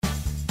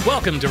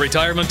Welcome to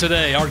Retirement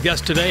Today. Our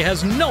guest today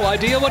has no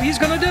idea what he's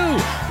going to do.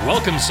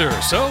 Welcome, sir.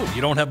 So,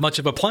 you don't have much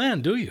of a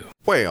plan, do you?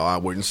 Well, I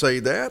wouldn't say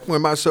that.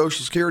 When my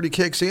Social Security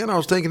kicks in, I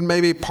was thinking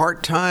maybe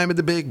part-time at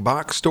the big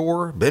box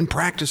store. Been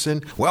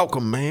practicing.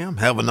 Welcome, ma'am.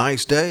 Have a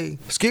nice day.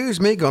 Excuse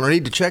me, gonna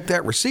need to check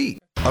that receipt.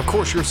 Of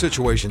course, your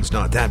situation's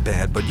not that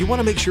bad, but you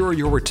want to make sure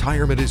your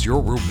retirement is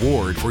your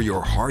reward for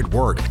your hard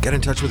work. Get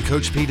in touch with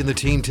Coach Pete and the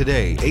team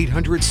today.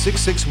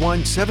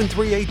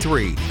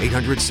 800-661-7383.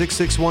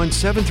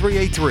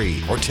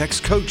 800-661-7383. Or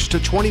text COACH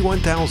to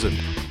 21,000.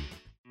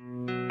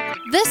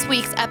 This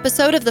week's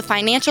episode of the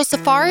Financial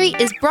Safari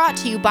is brought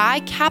to you by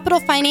Capital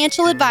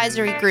Financial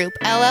Advisory Group,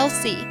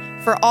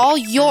 LLC, for all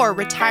your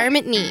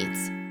retirement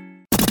needs.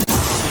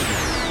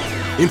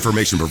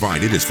 Information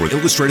provided is for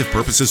illustrative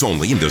purposes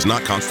only and does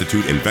not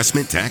constitute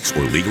investment, tax,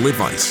 or legal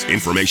advice.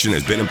 Information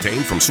has been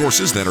obtained from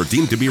sources that are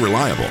deemed to be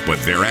reliable, but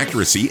their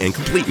accuracy and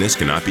completeness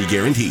cannot be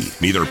guaranteed.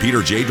 Neither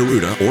Peter J.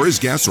 D'Arruda or his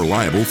guests are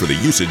liable for the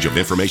usage of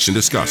information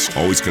discussed.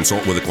 Always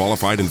consult with a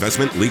qualified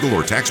investment, legal,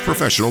 or tax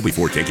professional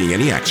before taking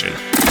any action.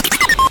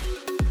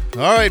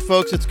 All right,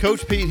 folks, it's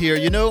Coach Pete here.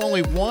 You know,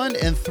 only 1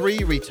 in 3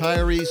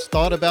 retirees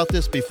thought about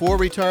this before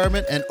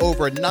retirement, and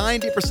over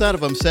 90%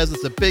 of them says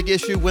it's a big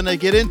issue when they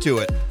get into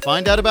it.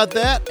 Find out about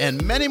that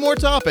and many more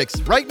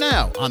topics right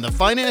now on the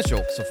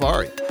Financial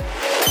Safari.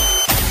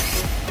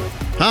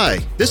 Hi,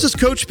 this is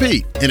Coach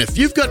Pete, and if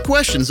you've got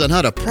questions on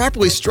how to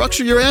properly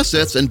structure your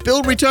assets and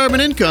build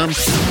retirement income,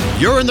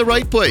 you're in the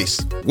right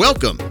place.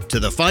 Welcome to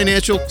the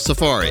Financial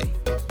Safari.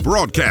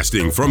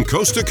 Broadcasting from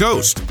coast to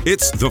coast,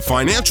 it's the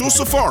Financial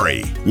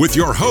Safari with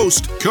your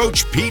host,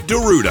 Coach Pete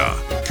D'Arruda.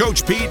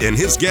 Coach Pete and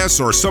his guests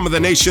are some of the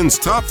nation's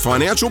top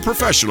financial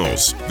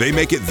professionals. They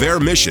make it their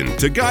mission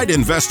to guide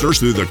investors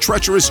through the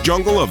treacherous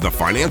jungle of the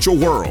financial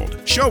world,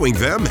 showing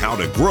them how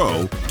to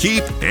grow,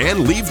 keep,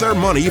 and leave their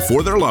money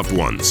for their loved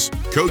ones.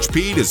 Coach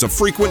Pete is a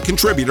frequent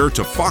contributor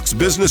to Fox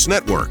Business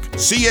Network,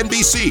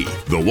 CNBC,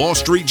 The Wall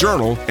Street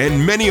Journal,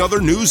 and many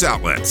other news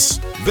outlets.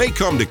 They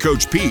come to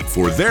Coach Pete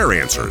for their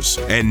answers,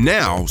 and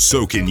now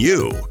so can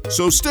you.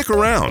 So stick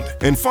around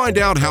and find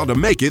out how to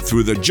make it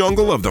through the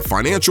jungle of the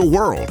financial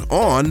world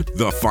on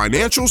the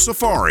Financial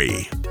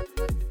Safari.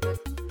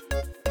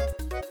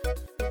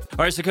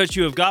 All right, so Coach,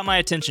 you have got my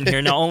attention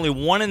here. Now, only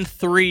 1 in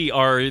 3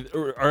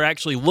 are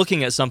actually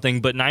looking at something,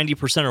 but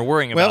 90% are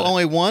worrying about it. Well,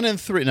 only 1 in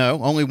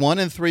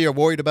 3 are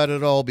worried about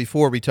it all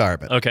before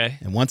retirement. Okay.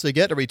 And once they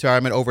get to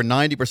retirement, over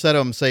 90% of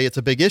them say it's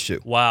a big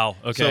issue. Wow.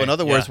 Okay. So in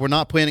other words, we're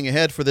not planning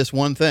ahead for this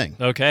one thing.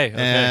 Okay.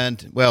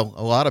 And, well,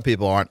 a lot of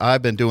people aren't.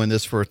 I've been doing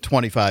this for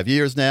 25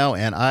 years now,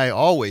 and I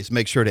always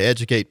make sure to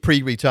educate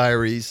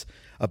pre-retirees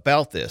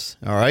about this.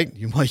 All right?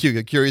 You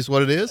get curious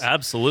what it is?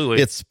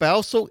 Absolutely. It's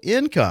spousal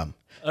income.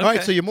 Okay. All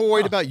right, so you're more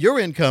worried about your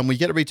income when you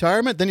get to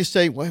retirement. Then you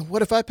say, well,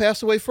 what if I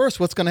pass away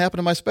first? What's going to happen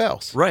to my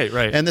spouse? Right.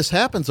 And this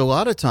happens a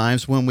lot of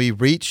times when we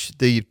reach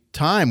the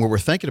time where we're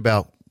thinking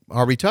about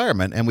our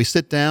retirement and we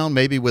sit down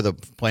maybe with a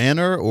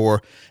planner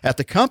or at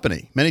the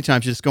company. Many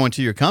times you just go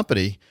into your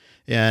company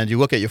and you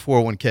look at your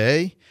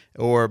 401k,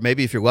 or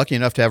maybe if you're lucky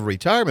enough to have a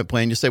retirement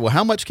plan, you say, well,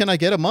 how much can I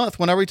get a month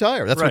when I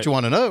retire? That's what you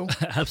want to know.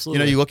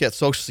 Absolutely. You look at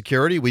Social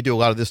Security. We do a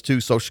lot of this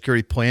too, Social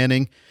Security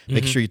planning,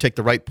 making sure you take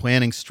the right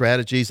planning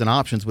strategies and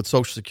options with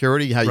Social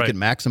Security, how you can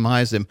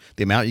maximize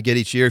the amount you get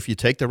each year if you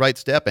take the right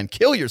step and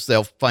kill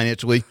yourself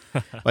financially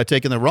by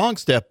taking the wrong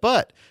step.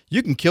 But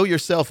you can kill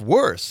yourself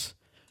worse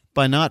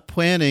by not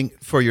planning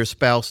for your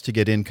spouse to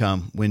get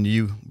income when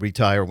you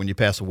retire, when you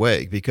pass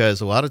away, because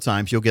a lot of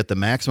times you'll get the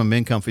maximum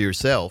income for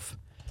yourself.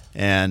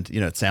 And,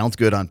 it sounds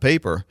good on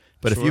paper,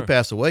 but if you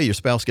pass away, your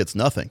spouse gets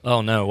nothing.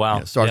 Oh, no.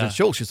 Wow. Sergeant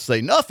Schultz used to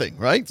say nothing,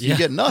 right? So you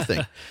get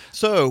nothing.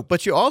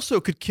 But you also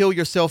could kill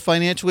yourself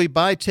financially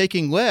by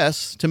taking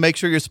less to make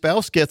sure your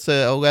spouse gets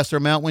a lesser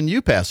amount when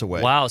you pass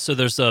away. Wow. So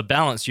there's a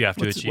balance you have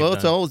to achieve. Well,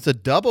 it's a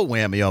double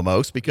whammy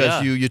almost,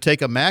 because you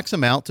take a max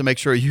amount to make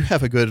sure you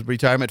have a good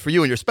retirement for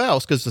you and your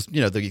spouse, because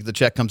the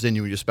check comes in,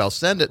 you and your spouse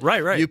send it.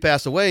 Right. You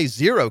pass away,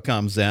 zero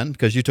comes in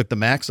because you took the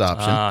max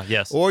option.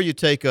 Yes. Or you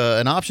take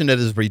an option that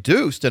is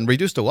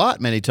reduced a lot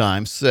many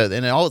times,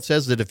 and all it says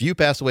is that if you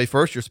pass away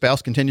first, your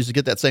spouse continues to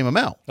get that same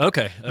amount.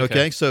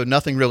 Okay. So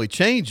nothing really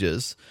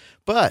changes,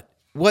 but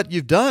what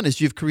you've done is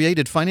you've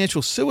created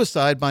financial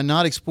suicide by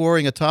not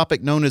exploring a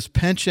topic known as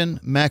pension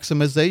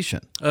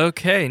maximization.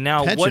 Okay,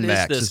 now pension what is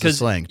max this? Is the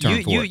slang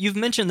term for it. You've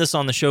mentioned this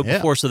on the show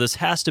before, so this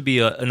has to be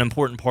an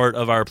important part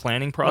of our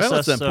planning process. Well,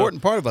 it's an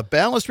important part of a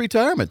balanced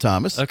retirement,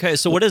 Thomas. Okay,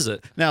 so what is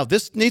it? Now,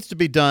 this needs to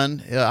be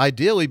done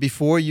ideally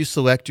before you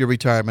select your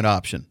retirement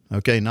option.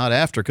 Okay, not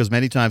after, because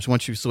many times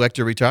once you select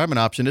your retirement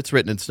option, it's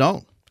written in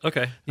stone.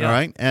 Okay. Yeah. All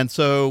right. And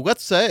so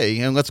let's say,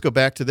 and let's go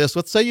back to this.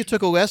 Let's say you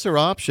took a lesser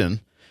option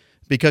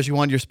because you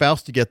wanted your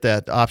spouse to get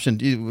that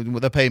option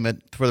with a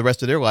payment for the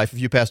rest of their life if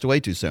you passed away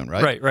too soon,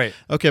 right? Right.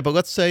 Okay, but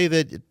let's say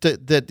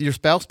that your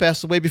spouse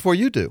passed away before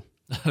you do.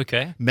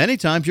 Okay. Many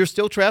times you're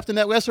still trapped in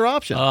that lesser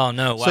option. Oh,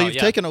 no. Wow. So you've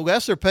taken a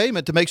lesser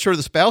payment to make sure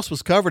the spouse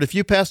was covered if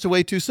you passed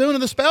away too soon,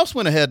 and the spouse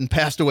went ahead and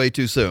passed away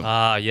too soon.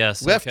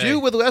 Yes. Left you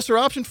with a lesser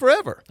option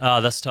forever.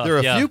 That's tough. There are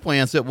a few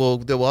plans that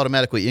will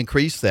automatically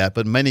increase that,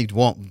 but many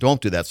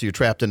don't do that, so you're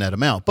trapped in that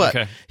amount.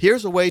 But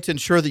here's a way to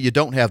ensure that you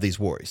don't have these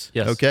worries.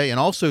 Yes. Okay, and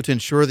also to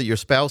ensure that your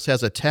spouse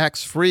has a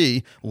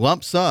tax-free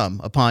lump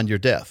sum upon your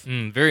death.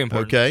 Very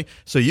important. Okay,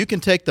 so you can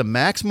take the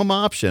maximum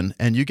option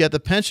and you get the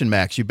pension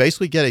max. You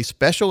basically get a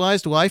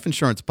specialized life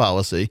insurance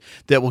policy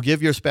that will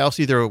give your spouse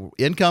either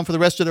income for the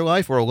rest of their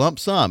life or a lump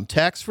sum,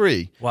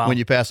 tax-free, when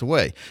you pass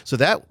away. So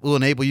that will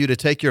enable you to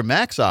take your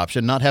max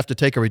option, not have to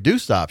take a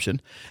reduced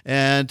option.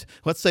 And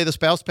let's say the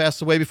spouse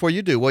passed away before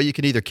you do. Well, you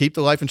can either keep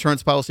the life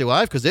insurance policy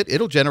alive because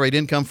it'll generate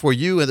income for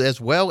you as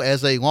well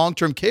as a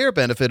long-term care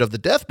benefit of the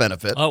death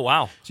benefit. Oh,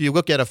 wow. So you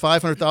look at a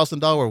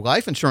 $500,000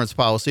 life insurance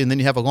policy and then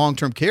you have a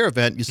long-term care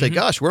event. You say,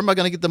 gosh, where am I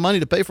going to get the money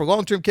to pay for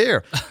long-term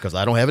care? Because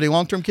I don't have any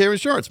long-term care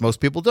insurance. Most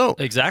people don't.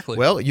 Exactly.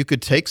 Well, you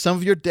could take some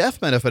of your death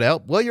benefit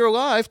out while you're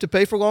alive to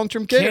pay for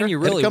long-term care. Can you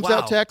really? And it comes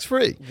out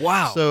tax-free.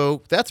 Wow.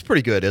 So that's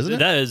pretty good, isn't it?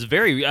 That is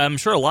I'm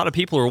sure a lot of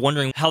people are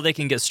wondering how they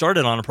can get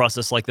started on a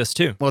process like this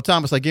too. Well,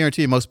 Thomas, I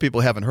guarantee you most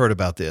people haven't heard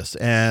about this.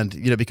 And,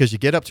 because you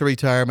get up to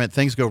retirement,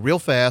 things go real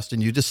fast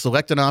and you just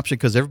select an option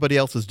because everybody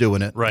else is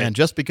doing it. Right. And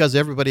just because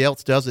everybody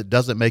else does it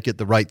doesn't make it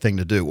the right thing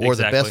to do or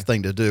the best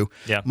thing to do.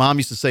 Yeah. Mom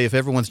used to say, if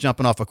everyone's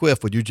jumping off a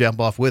cliff, would you jump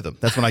off with them?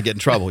 That's when I get in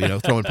trouble,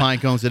 throwing pine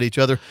cones at each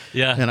other.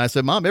 Yeah. And I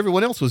said, Mom,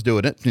 everyone else was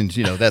doing it. And,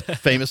 that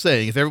famous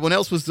saying, if everyone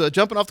else was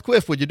jumping off the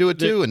cliff, would you do it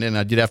too? And then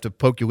you'd have to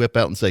poke your whip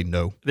out and say,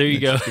 no. There you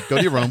go. Go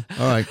to your room.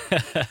 All right.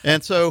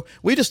 And so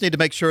we just need to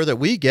make sure that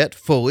we get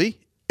fully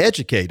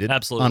educated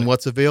on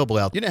what's available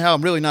out there. You know how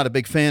I'm really not a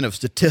big fan of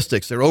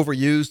statistics. They're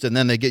overused, and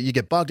then you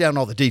get bogged down in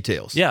all the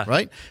details. Yeah.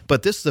 Right?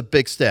 But this is a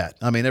big stat.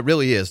 I mean, it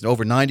really is.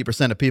 Over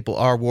 90% of people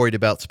are worried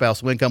about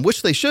spousal income,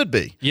 which they should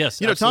be.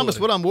 Yes, Thomas,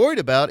 what I'm worried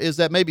about is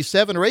that maybe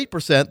 7 or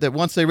 8% that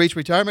once they reach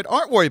retirement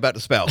aren't worried about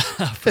the spouse.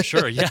 For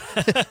sure, yeah.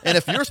 And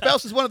if your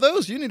spouse is one of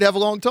those, you need to have a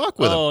long talk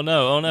with them. Oh,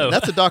 no. And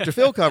that's a Dr.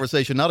 Phil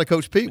conversation, not a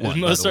Coach Pete one.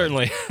 Most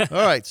certainly.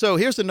 All right, so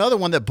here's another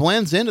one that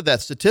blends into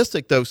that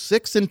statistic, though.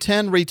 6 in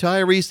 10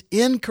 retirees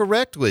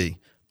incorrectly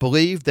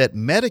believe that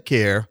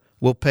Medicare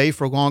will pay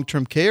for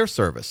long-term care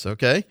service,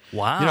 okay?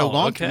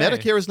 Wow,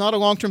 Medicare is not a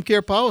long-term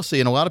care policy,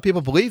 and a lot of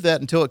people believe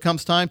that until it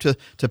comes time to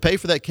pay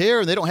for that care,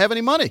 and they don't have any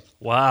money.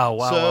 Wow.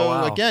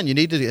 So, again, you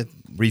need to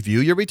review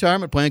your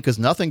retirement plan because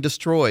nothing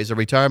destroys a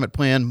retirement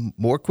plan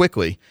more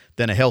quickly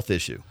than a health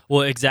issue.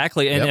 Well,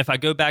 exactly. And if I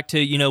go back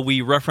to,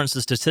 we referenced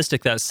the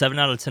statistic that 7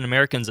 out of 10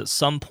 Americans at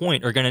some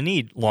point are going to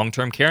need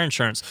long-term care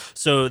insurance.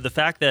 So the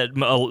fact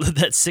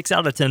that 6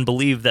 out of 10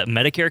 believe that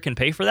Medicare can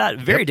pay for that,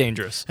 very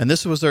dangerous. And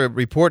this was a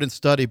report and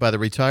study by the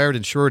Retired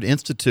Insured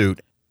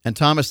Institute. And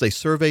Thomas, they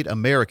surveyed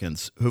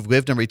Americans who've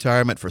lived in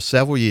retirement for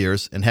several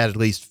years and had at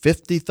least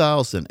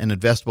 $50,000 in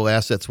investable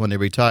assets when they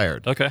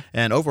retired. Okay.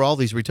 And overall,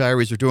 these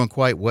retirees are doing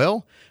quite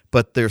well,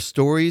 but their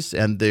stories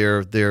and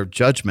their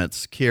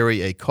judgments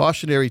carry a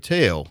cautionary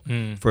tale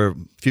for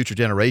future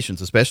generations,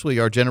 especially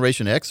our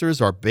Generation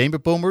Xers, our baby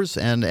boomers,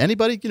 and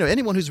anybody,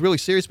 anyone who's really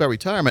serious about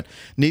retirement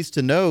needs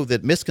to know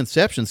that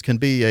misconceptions can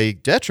be a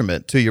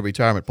detriment to your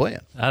retirement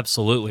plan.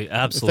 Absolutely.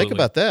 Think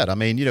about that. I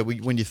mean,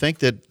 when you think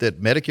that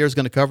Medicare is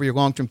going to cover your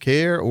long-term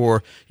care,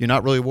 or you're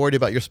not really worried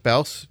about your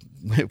spouse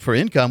for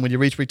income when you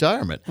reach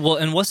retirement. Well,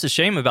 and what's the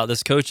shame about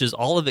this, Coach, is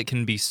all of it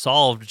can be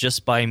solved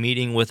just by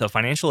meeting with a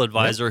financial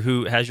advisor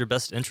who has your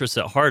best interests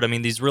at heart. I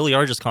mean, these really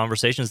are just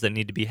conversations that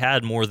need to be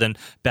had more than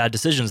bad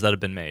decisions that have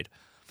been made.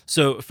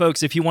 So,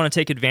 folks, if you want to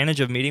take advantage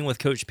of meeting with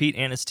Coach Pete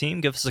and his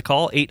team, give us a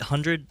call,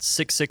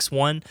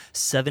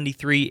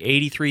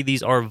 800-661-7383.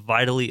 These are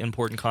vitally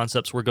important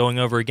concepts we're going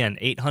over again,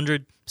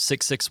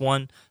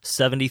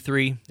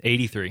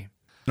 800-661-7383.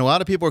 And a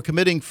lot of people are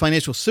committing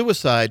financial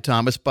suicide,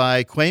 Thomas,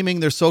 by claiming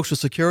their Social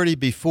Security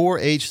before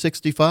age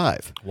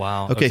 65.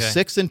 Wow. Okay,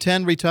 6 in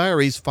 10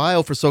 retirees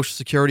file for Social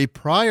Security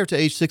prior to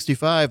age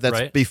 65.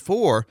 That's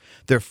before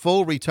their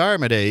full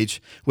retirement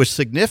age, which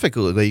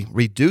significantly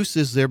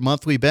reduces their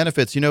monthly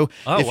benefits. You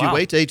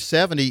wait to age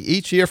 70,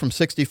 each year from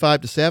 65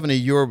 to 70,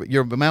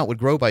 your amount would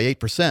grow by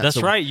 8%. That's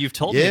right. You've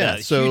told me that.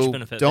 Huge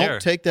benefit don't there.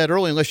 take that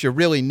early unless you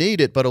really need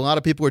it, but a lot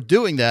of people are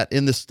doing that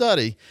in the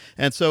study.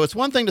 And so it's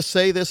one thing to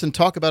say this and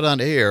talk about it on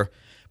air,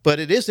 but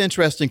it is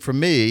interesting for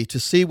me to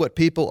see what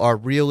people are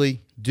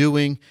really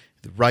doing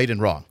right and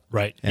wrong.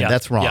 Right. And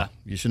that's wrong. Yeah.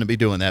 You shouldn't be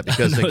doing that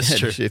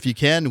because, if you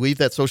can, leave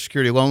that Social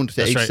Security alone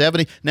to age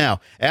 70. Now,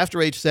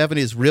 after age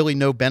 70 is really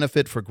no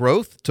benefit for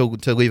growth to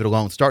leave it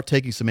alone. Start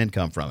taking some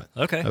income from it.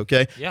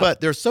 Okay. Yeah.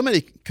 But there's so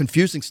many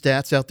confusing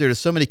stats out there. There's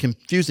so many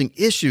confusing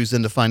issues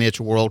in the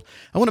financial world.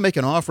 I want to make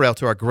an offer out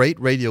to our great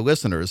radio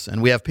listeners.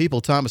 And we have people,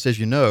 Thomas, as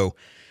you know,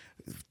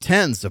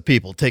 tens of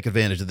people take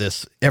advantage of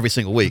this every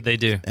single week. They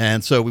do.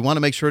 And so we want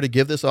to make sure to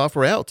give this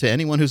offer out to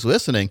anyone who's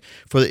listening.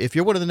 If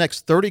you're one of the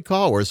next 30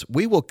 callers,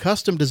 we will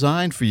custom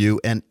design for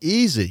you an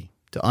easy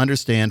to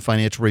understand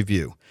financial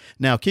review.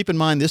 Now, keep in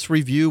mind, this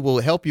review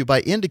will help you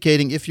by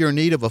indicating if you're in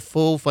need of a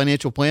full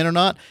financial plan or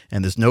not,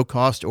 and there's no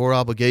cost or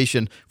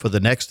obligation for the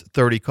next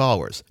 30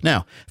 callers.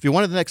 Now, if you're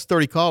one of the next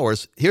 30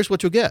 callers, here's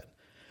what you'll get.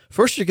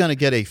 First, you're going to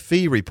get a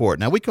fee report.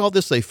 Now, we call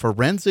this a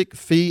forensic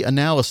fee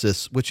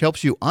analysis, which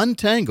helps you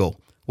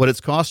untangle what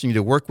it's costing you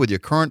to work with your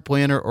current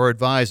planner or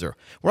advisor.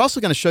 We're also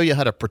going to show you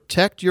how to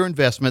protect your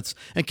investments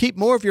and keep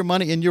more of your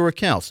money in your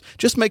accounts.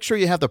 Just make sure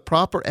you have the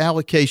proper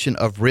allocation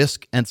of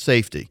risk and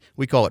safety.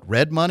 We call it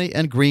red money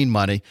and green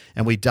money,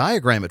 and we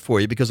diagram it for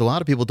you because a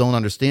lot of people don't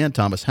understand,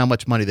 Thomas, how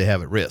much money they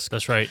have at risk.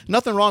 That's right.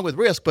 Nothing wrong with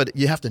risk, but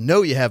you have to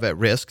know you have at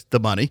risk the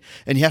money,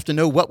 and you have to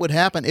know what would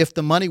happen if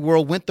the money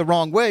world went the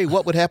wrong way.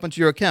 What would happen to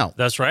your account?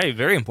 That's right.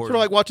 Very important. Sort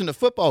of like watching a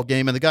football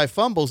game and the guy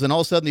fumbles, and all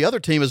of a sudden the other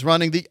team is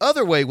running the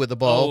other way with the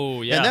ball.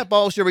 Oh, yeah. And that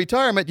ball's your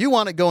retirement. You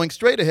want it going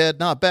straight ahead,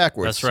 not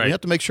backwards. That's right. So we have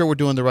to make sure we're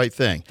doing the right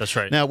thing. That's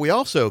right. Now, we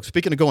also,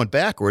 speaking of going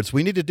backwards,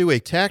 we need to do a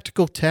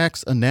tactical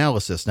tax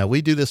analysis. Now,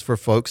 we do this for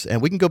folks,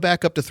 and we can go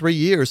back up to 3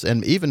 years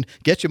and even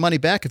get your money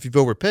back if you've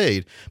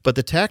overpaid. But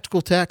the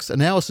tactical tax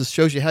analysis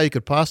shows you how you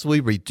could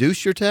possibly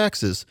reduce your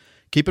taxes.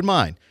 Keep in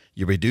mind,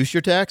 you reduce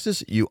your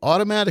taxes, you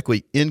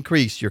automatically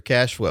increase your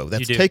cash flow.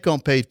 That's take-home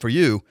paid for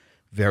you.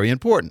 Very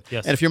important.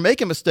 Yes. And if you're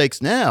making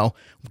mistakes now,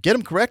 get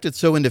them corrected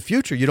so in the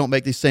future you don't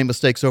make these same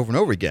mistakes over and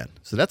over again.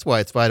 So that's why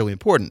it's vitally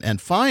important. And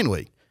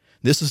finally,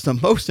 this is the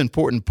most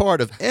important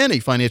part of any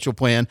financial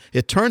plan.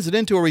 It turns it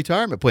into a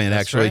retirement plan,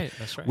 actually. Right.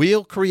 That's right.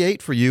 We'll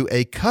create for you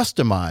a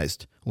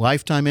customized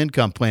lifetime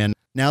income plan.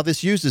 Now,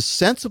 this uses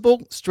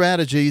sensible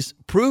strategies,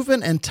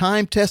 proven and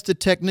time-tested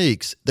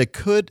techniques that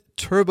could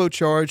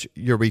turbocharge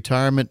your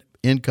retirement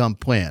income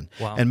plan.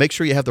 Wow. And make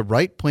sure you have the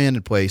right plan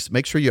in place.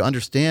 Make sure you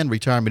understand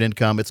retirement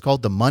income. It's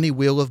called the money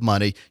wheel of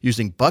money,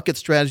 using bucket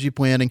strategy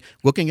planning,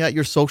 looking at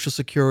your Social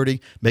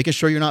Security, making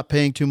sure you're not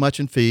paying too much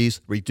in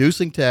fees,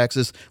 reducing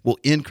taxes will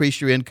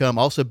increase your income,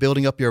 also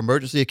building up your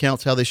emergency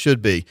accounts how they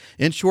should be.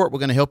 In short, we're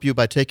going to help you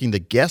by taking the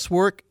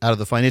guesswork out of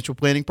the financial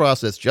planning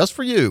process just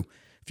for you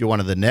if you're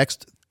one of the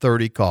next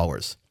 30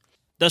 callers.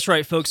 That's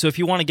right, folks. So if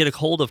you want to get a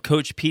hold of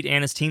Coach Pete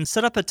and his team,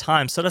 set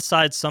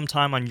aside some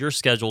time on your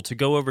schedule to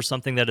go over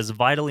something that is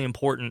vitally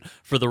important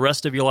for the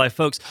rest of your life.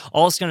 Folks,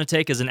 all it's going to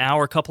take is an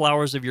hour, couple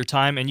hours of your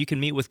time, and you can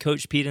meet with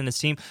Coach Pete and his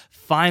team.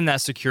 Find that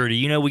security.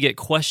 You know, we get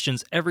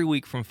questions every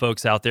week from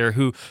folks out there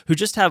who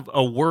just have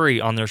a worry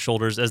on their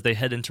shoulders as they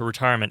head into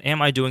retirement.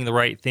 Am I doing the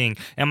right thing?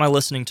 Am I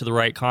listening to the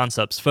right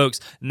concepts? Folks,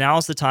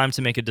 now's the time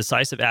to make a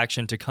decisive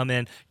action to come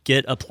in,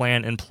 get a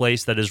plan in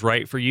place that is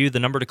right for you. The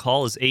number to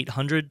call is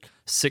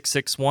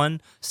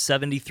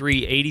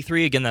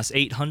 800-661-7383. Again, that's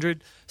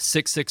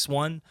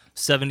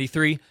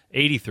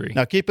 800-661-7383.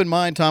 Now, keep in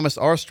mind, Thomas,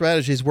 our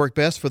strategies work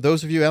best for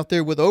those of you out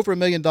there with over $1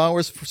 million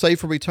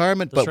saved for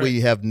retirement, but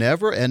we have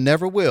never and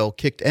never will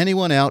kicked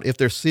anyone out if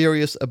they're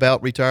serious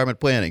about retirement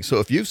planning. So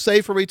if you've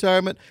saved for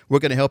retirement, we're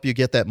going to help you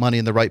get that money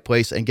in the right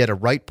place and get a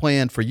right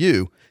plan for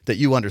you that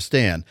you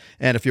understand.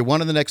 And if you're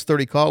one of the next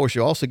 30 callers,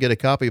 you'll also get a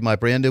copy of my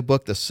brand new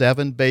book, The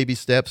 7 Baby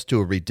Steps to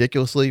a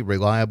Ridiculously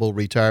Reliable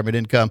Retirement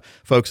Income.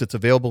 Folks, it's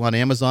available on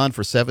Amazon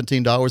for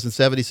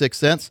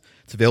 $17.76.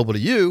 It's available to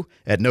you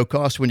at no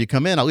cost when you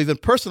come in. I'll even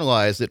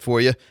personalize it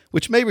for you,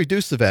 which may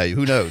reduce the value.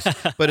 Who knows?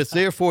 But it's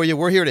there for you.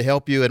 We're here to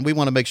help you, and we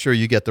want to make sure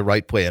you get the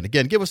right plan.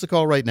 Again, give us a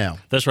call right now.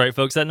 That's right,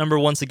 folks. That number,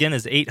 once again,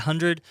 is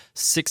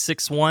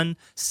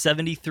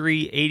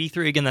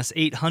 800-661-7383. Again, that's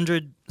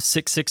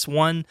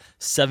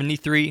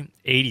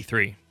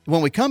 800-661-7383.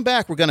 When we come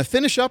back, we're going to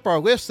finish up our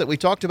list that we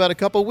talked about a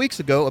couple of weeks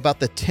ago about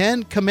the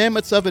 10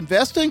 commandments of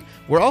investing.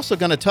 We're also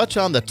going to touch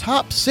on the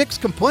top 6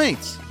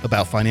 complaints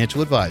about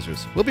financial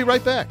advisors. We'll be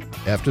right back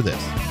after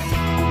this.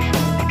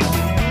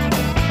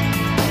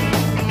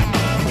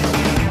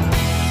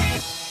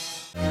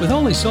 With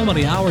only so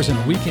many hours in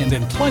a weekend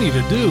and plenty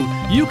to do,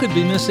 you could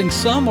be missing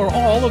some or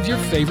all of your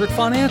favorite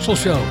financial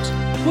shows.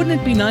 Wouldn't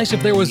it be nice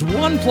if there was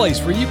one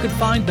place where you could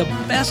find the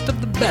best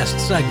of the best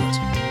segments?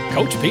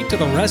 Coach Pete to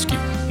the rescue.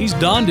 He's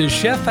donned his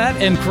chef hat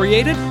and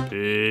created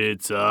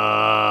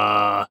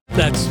Pizza.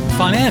 That's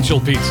Financial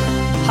Pizza.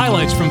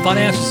 Highlights from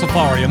Financial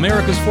Safari,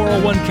 America's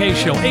 401k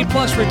show,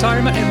 A-Plus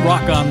Retirement, and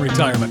Rock On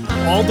Retirement.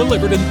 All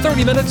delivered in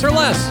 30 minutes or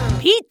less.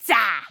 Pizza!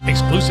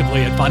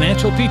 Exclusively at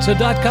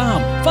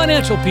FinancialPizza.com.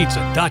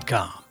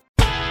 FinancialPizza.com.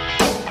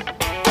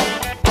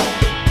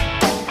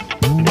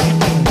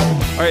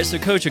 All right, so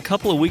Coach, a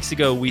couple of weeks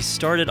ago, we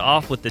started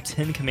off with the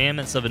 10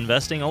 Commandments of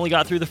investing. Only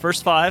got through the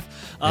first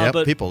 5,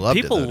 but people loved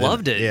it. People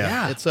loved it.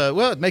 Yeah. It's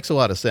well, it makes a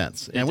lot of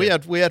sense, and we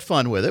had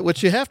fun with it.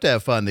 Which you have to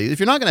have fun if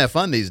you're not going to have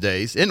fun these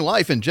days in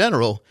life in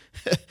general.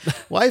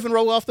 Why even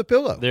roll off the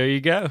pillow? There you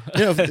go.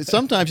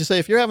 Sometimes you say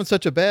if you're having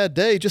such a bad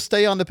day, just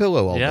stay on the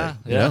pillow all day.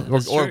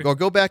 Or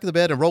go back to the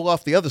bed and roll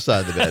off the other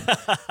side of the bed.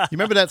 You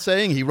remember that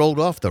saying? He rolled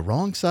off the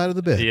wrong side of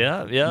the bed.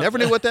 Yeah. Never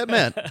knew what that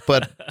meant,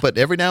 but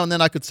every now and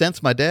then I could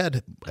sense my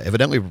dad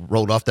evidently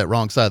rolled off that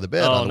wrong side of the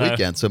bed on the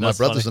weekend. So my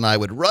brothers and I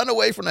would run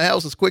away from the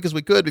house as quick as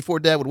we could before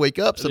Dad would wake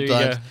up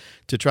sometimes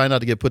to try not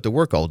to get put to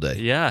work all day.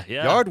 Yeah.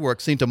 Yard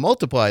work seemed to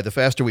multiply the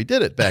faster we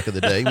did it back in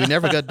the day. We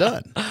never got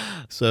done.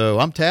 So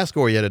I'm task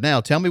oriented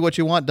now. Tell me what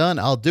you want done.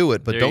 I'll do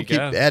it, but don't keep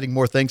adding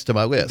more things to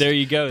my list. There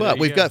you go. But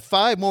we've got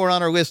 5 more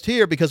on our list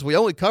here because we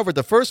only covered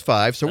the first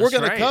 5. So we're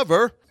going to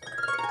cover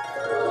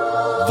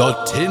the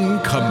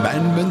 10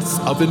 Commandments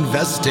of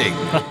Investing.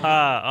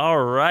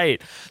 All right.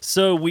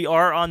 So we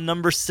are on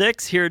number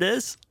 6. Here it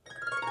is.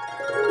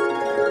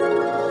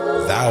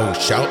 Thou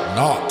shalt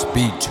not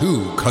be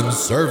too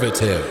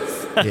conservative.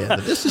 Yeah,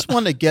 this is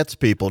one that gets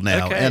people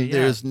now.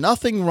 There's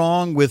nothing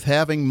wrong with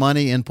having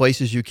money in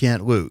places you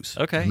can't lose.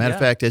 Matter of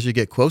fact, as you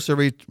get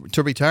closer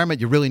to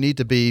retirement, you really need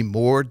to be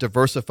more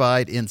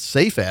diversified in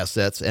safe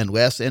assets and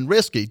less in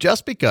risky,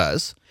 just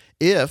because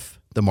if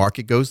the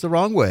market goes the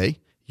wrong way,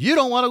 you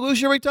don't want to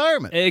lose your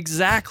retirement.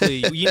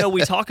 Exactly.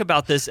 We talk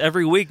about this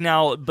every week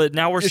now, but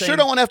now we're saying... You sure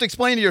don't want to have to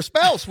explain to your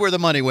spouse where the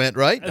money went,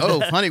 right? Oh,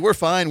 honey, we're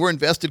fine. We're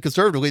invested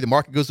conservatively. The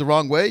market goes the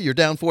wrong way. You're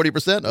down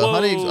 40%. Oh,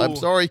 honey, I'm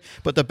sorry.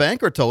 But the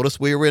banker told us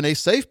we were in a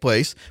safe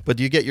place, but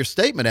you get your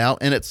statement out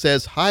and it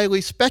says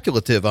highly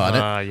speculative on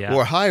it,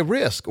 or high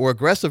risk, or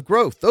aggressive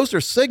growth. Those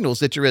are signals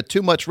that you're at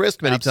too much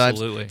risk many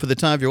times for the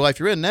time of your life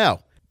you're in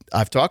now.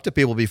 I've talked to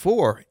people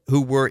before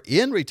who were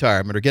in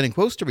retirement or getting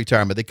close to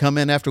retirement. They come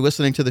in after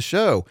listening to the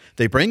show.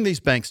 They bring these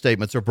bank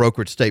statements or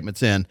brokerage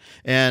statements in,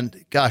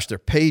 and gosh, they're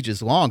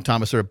pages long,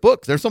 Thomas, or a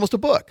book. There's almost a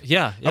book.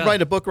 Yeah. I'm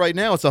writing a book right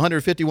now. It's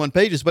 151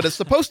 pages, but it's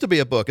supposed to be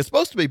a book. It's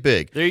supposed to be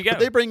big. There you go. But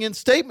they bring in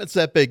statements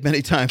that big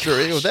many times, or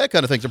that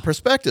kind of things, or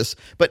prospectus.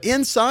 But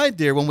inside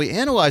there, when we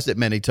analyze it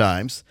many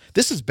times,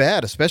 this is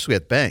bad, especially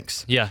at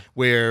banks. Yeah.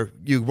 Where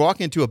you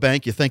walk into a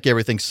bank, you think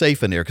everything's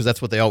safe in there because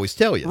that's what they always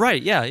tell you.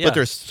 Right, yeah. But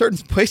there's certain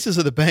places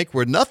of the bank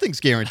where nothing's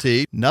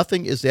guaranteed,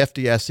 nothing is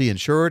FDIC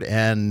insured,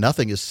 and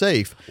nothing is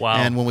safe. Wow.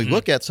 And when we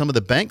look at some of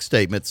the bank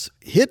statements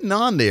hidden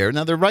on there,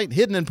 now they're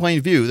hidden in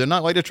plain view. They're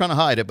not like they're trying to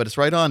hide it, but it's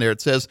right on there.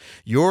 It says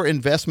your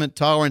investment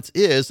tolerance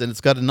is, and it's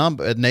got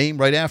a name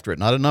right after it,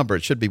 not a number.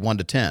 It should be 1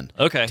 to 10.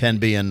 Okay. 10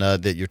 being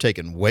that you're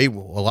taking a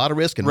lot of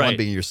risk, and 1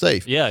 being you're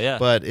safe. Yeah.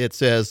 But it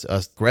says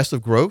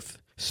aggressive growth,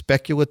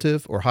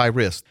 speculative, or high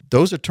risk.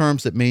 Those are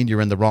terms that mean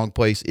you're in the wrong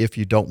place if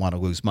you don't want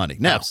to lose money.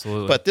 Now,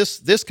 absolutely. But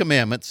this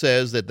commandment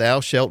says that thou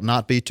shalt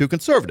not be too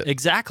conservative.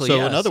 Exactly.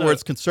 So in other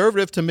words,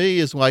 conservative to me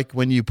is like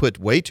when you put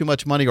way too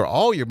much money or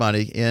all your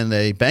money in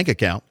a bank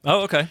account.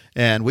 Oh, okay.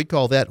 And we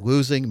call that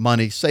losing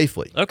money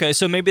safely. Okay,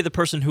 so maybe the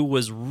person who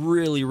was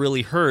really,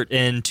 really hurt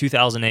in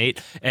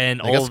 2008 and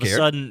all of a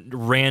sudden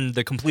ran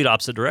the complete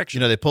opposite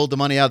direction. They pulled the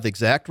money out at the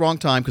exact wrong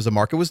time because the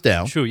market was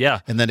down. True, yeah.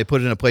 And then they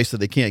put it in a place that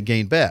they can't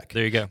gain back.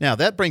 There you go. Now,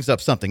 that brings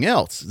up something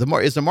else.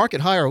 Is the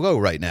market high or low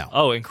right now?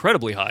 Oh,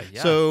 incredibly high.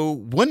 Yeah. So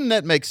wouldn't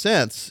that make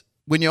sense?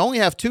 When you only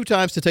have 2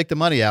 times to take the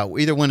money out,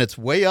 either when it's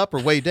way up or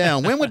way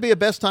down, when would be the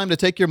best time to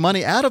take your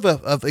money out of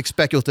a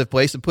speculative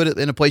place and put it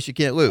in a place you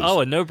can't lose?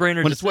 Oh, a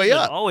no-brainer. When it's way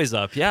up. Always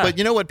up, yeah. But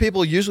you know what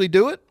people usually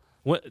do it?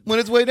 When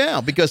it's way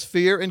down, because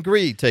fear and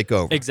greed take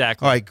over.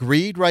 Exactly. All right,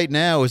 greed right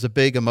now is a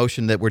big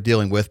emotion that we're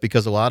dealing with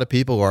because a lot of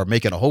people are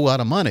making a whole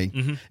lot of money.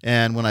 Mm-hmm.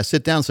 And when I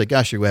sit down and say,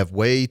 gosh, you have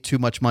way too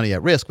much money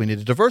at risk, we need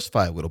to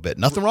diversify a little bit.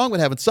 Nothing wrong with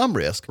having some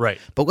risk. Right.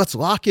 But let's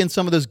lock in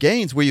some of those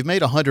gains where you've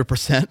made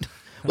 100%.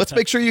 Let's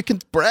make sure you can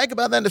brag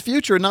about that in the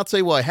future and not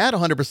say, well, I had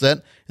 100%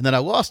 and then I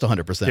lost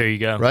 100%. There you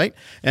go. Right?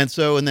 And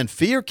then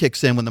fear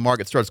kicks in when the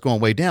market starts going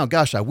way down.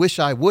 Gosh, I wish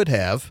I would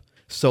have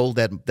sold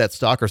that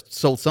stock or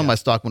sold some of my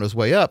stock when it was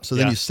way up. So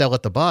then you sell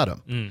at the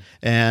bottom.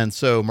 And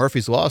so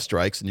Murphy's Law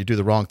strikes and you do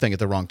the wrong thing at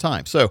the wrong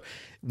time. So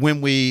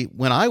when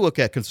I look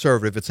at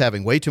conservative, it's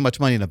having way too much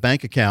money in a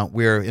bank account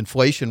where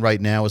inflation right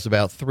now is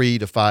about 3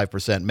 to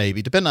 5%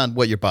 maybe, depending on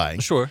what you're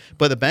buying. Sure.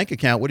 But the bank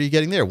account, what are you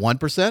getting there?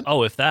 1%?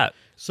 Oh, if that.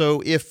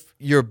 So if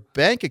your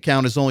bank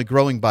account is only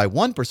growing by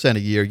 1% a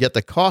year, yet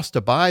the cost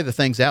to buy the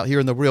things out here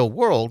in the real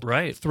world,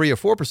 3 or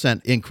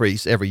 4%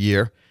 increase every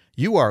year,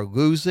 you are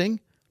losing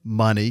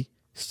money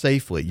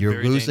safely. You're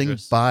Very losing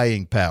dangerous.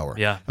 buying power.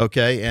 Yeah.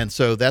 Okay. And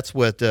so that's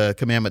what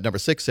commandment number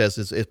 6 says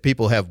is if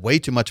people have way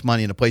too much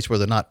money in a place where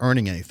they're not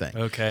earning anything.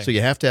 Okay. So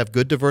you have to have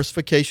good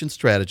diversification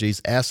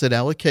strategies, asset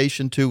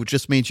allocation too, which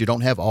just means you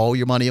don't have all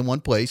your money in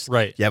one place.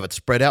 Right. You have it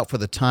spread out for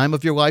the time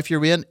of your life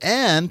you're in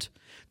and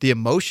the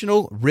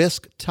emotional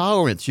risk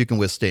tolerance you can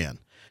withstand.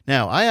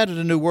 Now, I added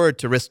a new word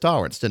to risk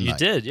tolerance, didn't I? You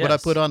did, yes. What I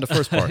put on the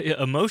first part?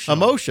 Emotional.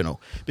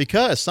 Emotional.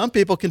 Because some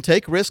people can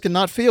take risk and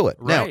not feel it.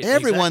 Right, now,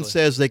 everyone exactly.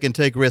 says they can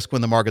take risk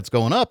when the market's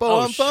going up.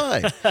 Oh, I'm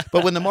fine.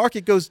 But when the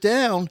market goes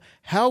down,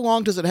 how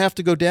long does it have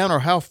to go down or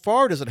how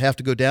far does it have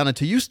to go down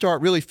until you start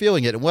really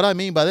feeling it? And what I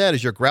mean by that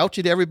is you're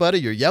grouchy to everybody,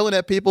 you're yelling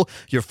at people,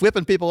 you're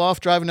flipping people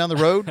off driving down the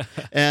road,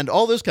 and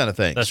all those kind of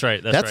things. That's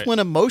right. That's when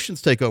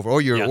emotions take over,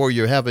 or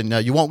you're having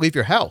you won't leave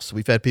your house.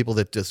 We've had people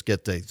that just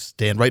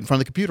stand right in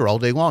front of the computer all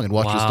day long and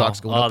watch the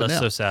stocks going up and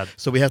down. So sad.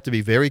 So we have to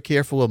be very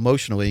careful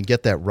emotionally and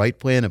get that right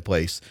plan in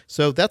place.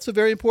 So that's a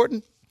very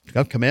important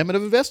commandment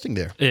of investing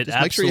there. Just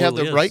make sure you have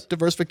the right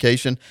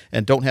diversification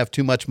and don't have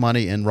too much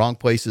money in wrong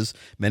places.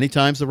 Many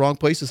times the wrong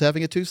place is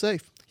having it too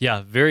safe.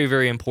 Yeah, very,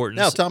 very important.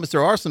 Now, Thomas,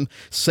 there are some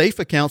safe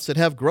accounts that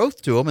have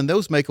growth to them, and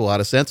those make a lot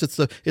of sense.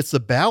 It's the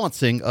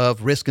balancing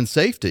of risk and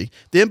safety,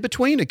 the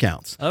in-between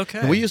accounts. Okay.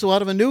 And we use a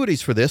lot of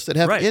annuities for this that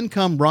have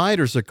income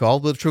riders, are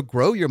called, which will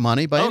grow your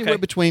money by anywhere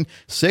between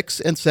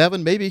 6 and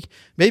 7, maybe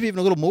even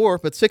a little more,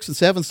 but 6 and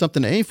 7 is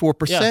something to aim for,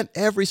 percent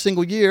every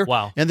single year.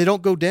 Wow. And they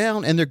don't go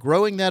down, and they're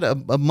growing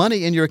that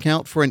money in your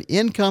account for an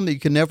income that you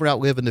can never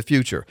outlive in the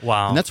future.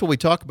 Wow. And that's what we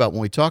talk about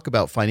when we talk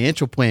about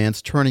financial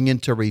plans turning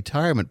into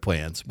retirement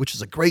plans, which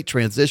is a great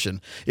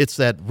transition. It's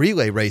that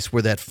relay race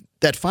where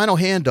that final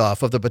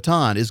handoff of the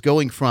baton is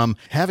going from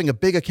having a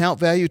big account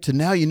value to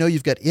now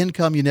you've got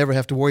income you never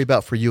have to worry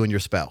about for you and your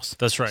spouse.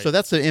 That's right. So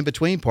that's the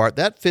in-between part.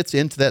 That fits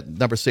into that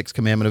number 6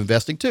 commandment of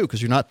investing too,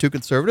 because you're not too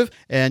conservative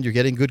and you're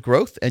getting good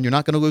growth and you're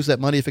not going to lose that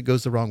money if it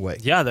goes the wrong way.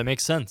 Yeah, that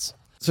makes sense.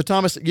 So,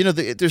 Thomas,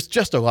 there's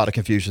just a lot of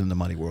confusion in the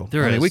money world.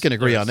 There is. We can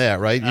agree on that,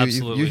 right?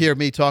 Absolutely. You hear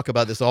me talk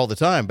about this all the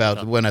time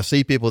about when I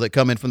see people that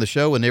come in from the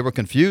show and they were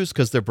confused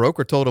because their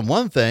broker told them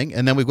one thing,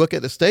 and then we look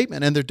at the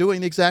statement and they're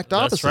doing the exact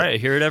opposite. That's right. I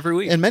hear it every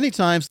week. And many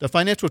times the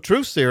financial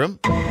truth serum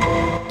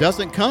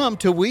doesn't come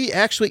till we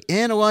actually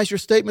analyze your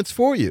statements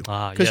for you.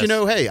 Because,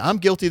 hey, I'm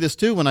guilty of this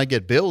too when I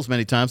get bills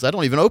many times. I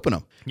don't even open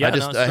them. Yeah,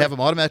 I have them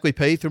automatically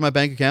paid through my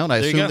bank account. I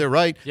assume they're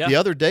right. Yeah. The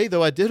other day,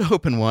 though, I did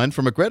open one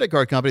from a credit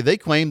card company. They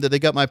claimed that they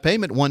got my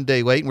payment one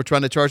day late and were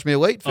trying to charge me a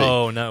late fee.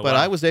 Oh, no. But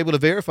I was able to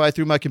verify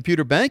through my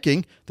computer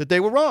banking that they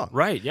were wrong.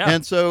 Right, yeah.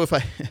 And so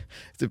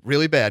it's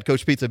really bad.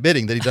 Coach Pete's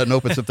admitting that he doesn't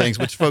open some things,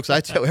 which, folks,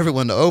 I tell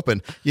everyone to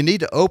open. You need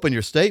to open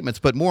your statements,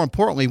 but more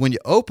importantly, when you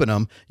open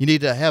them, you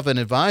need to have an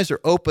advisor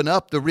open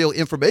up the real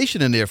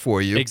information in there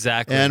for you.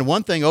 Exactly. And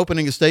one thing,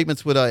 opening the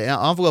statements with an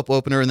envelope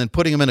opener and then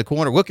putting them in a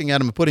corner, looking at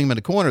them and putting them in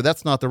a corner,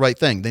 that's not the right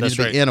thing. They need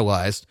to be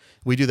analyzed.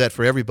 We do that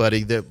for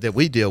everybody that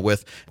we deal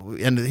with.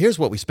 And here's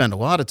what we spend a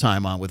lot of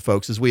time on with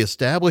folks is we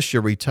establish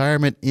your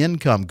retirement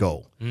income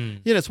goal.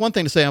 It's one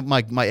thing to say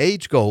my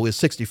age goal is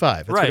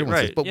 65. That's what everyone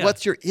says. But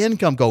what's your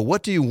income goal?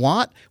 What do you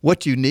want? What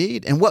do you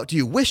need? And what do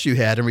you wish you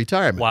had in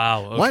retirement?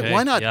 Wow. Okay.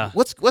 Why not? Yeah.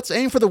 Let's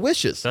aim for the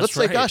wishes. That's let's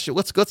say, gosh,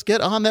 let's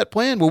get on that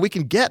plan where we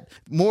can get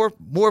more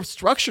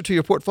structure to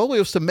your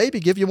portfolios to maybe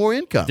give you more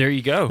income. There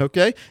you go.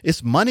 Okay?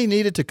 It's money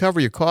needed to cover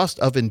your cost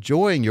of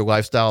enjoying your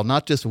lifestyle,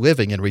 not just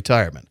living in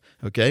retirement.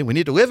 Okay, we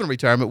need to live in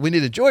retirement. We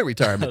need to enjoy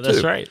retirement, too.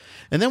 That's right.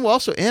 And then we'll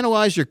also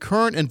analyze your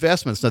current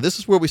investments. Now, this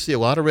is where we see a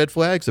lot of red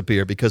flags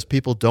appear because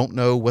people don't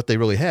know what they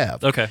really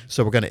have. Okay.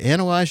 So we're going to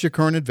analyze your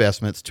current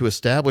investments to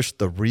establish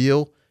the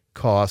real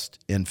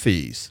cost in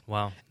fees.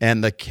 Wow.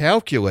 And the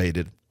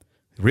calculated,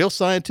 real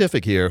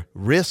scientific here,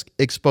 risk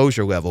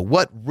exposure level.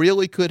 What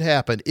really could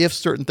happen if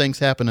certain things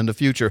happen in the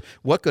future?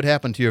 What could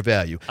happen to your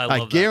value?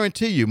 I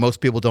guarantee you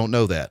most people don't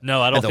know that.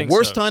 No, I don't think so. And the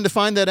worst time to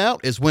find that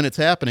out is when it's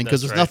happening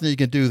because there's nothing you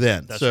can do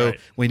then. So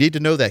we need to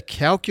know that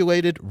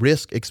calculated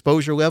risk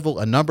exposure level,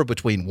 a number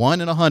between 1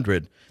 and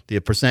 100, the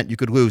percent you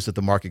could lose if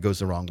the market goes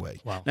the wrong way.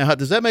 Wow. Now,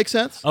 does that make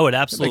sense? Oh, it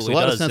absolutely does. It makes a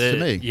lot does. of sense to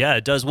me. Yeah,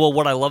 it does. Well,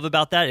 what I love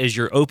about that is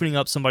you're opening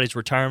up somebody's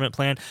retirement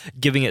plan,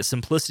 giving it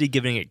simplicity,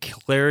 giving it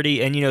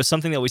clarity. And,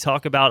 something that we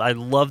talk about, I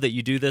love that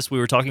you do this. We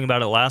were talking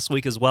about it last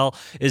week as well,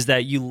 is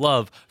that you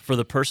love for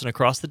the person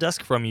across the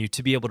desk from you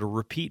to be able to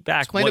repeat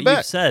back what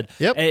you've said.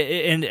 Yep.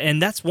 And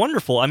that's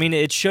wonderful. I mean,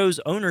 it shows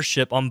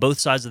ownership on both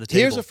sides of the table.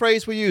 Here's a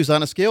phrase we use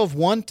on a scale of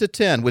 1 to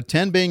 10, with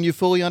 10 being you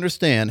fully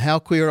understand. How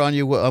clear are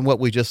you on what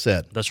we just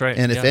said? That's right.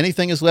 And if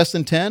anything is less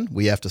than 10,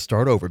 we have to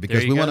start over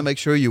because we want to make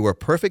sure you are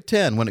perfect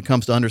 10 when it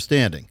comes to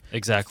understanding.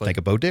 Exactly. Think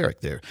of Bo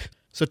Derek there.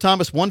 So,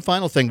 Thomas, one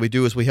final thing we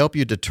do is we help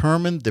you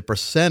determine the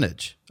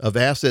percentage of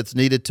assets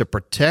needed to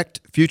protect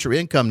future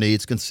income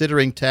needs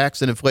considering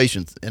tax and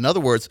inflation. In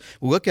other words,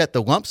 we look at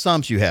the lump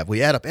sums you have.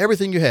 We add up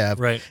everything you have,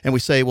 and we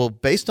say, well,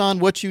 based on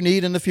what you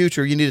need in the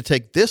future, you need to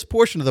take this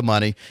portion of the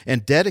money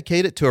and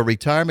dedicate it to a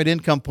retirement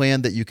income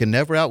plan that you can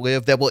never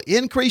outlive that will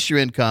increase your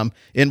income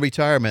in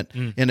retirement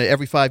and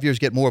every 5 years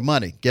get more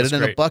money. Get it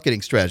in a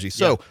bucketing strategy.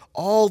 So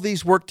all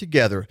these work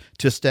together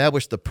to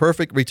establish the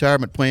perfect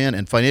retirement plan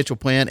and financial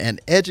plan and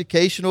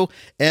educational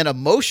and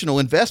emotional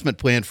investment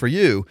plan for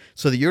you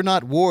so that you're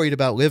not worried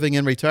about living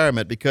in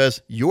retirement because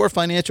your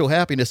financial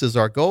happiness is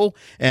our goal.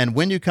 And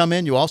when you come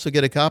in, you also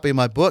get a copy of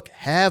my book,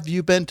 Have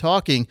You Been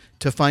Talking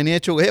to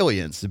Financial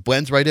Aliens? It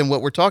blends right in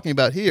what we're talking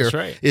about here. That's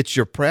right. It's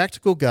your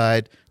practical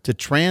guide to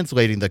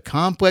translating the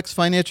complex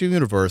financial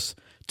universe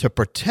to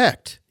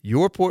protect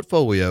your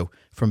portfolio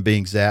from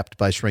being zapped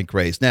by shrink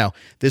raise. Now,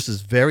 this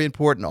is very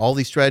important. All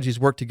these strategies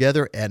work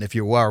together. And if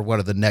you are one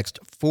of the next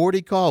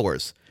 40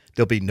 callers,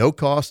 there'll be no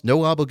cost,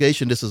 no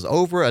obligation. This is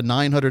over a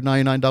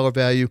 $999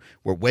 value.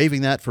 We're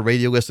waiving that for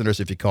radio listeners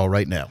if you call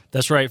right now.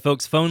 That's right,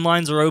 folks. Phone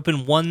lines are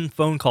open. One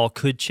phone call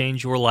could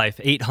change your life.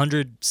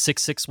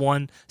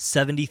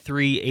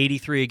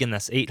 800-661-7383. Again,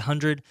 that's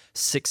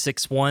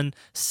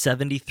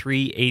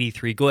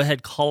 800-661-7383. Go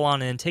ahead, call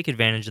on in. Take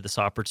advantage of this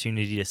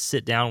opportunity to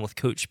sit down with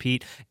Coach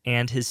Pete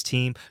and his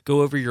team.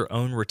 Go over your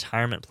own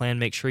retirement plan.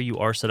 Make sure you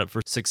are set up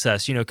for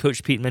success.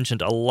 Coach Pete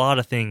mentioned a lot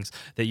of things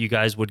that you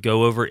guys would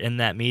go over in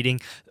that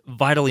meeting.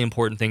 vitally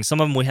important things.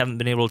 Some of them we haven't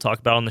been able to talk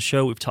about on the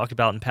show. We've talked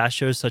about in past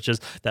shows, such as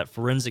that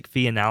forensic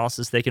fee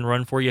analysis they can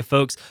run for you.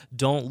 Folks,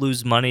 don't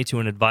lose money to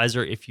an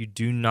advisor if you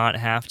do not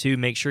have to.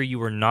 Make sure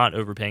you are not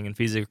overpaying in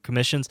fees or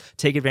commissions.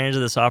 Take advantage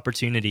of this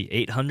opportunity.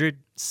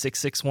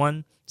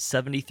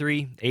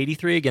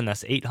 800-661-7383. Again,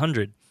 that's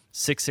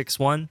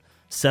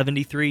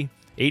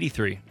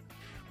 800-661-7383.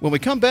 When we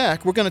come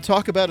back, we're going to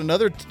talk about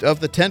another of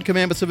the 10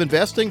 Commandments of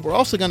Investing. We're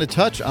also going to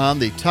touch on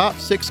the top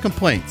 6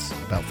 complaints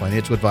about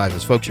financial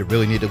advisors. Folks, you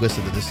really need to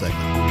listen to this segment.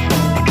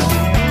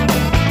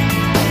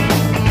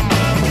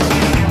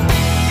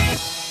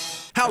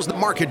 How's the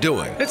market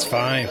doing? It's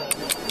fine.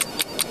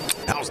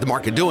 How's the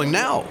market doing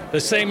now? The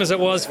same as it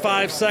was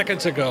 5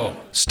 seconds ago.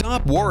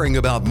 Stop worrying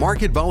about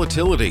market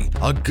volatility.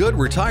 A good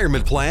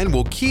retirement plan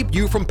will keep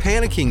you from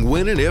panicking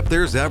when and if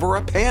there's ever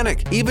a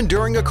panic, even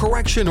during a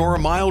correction or a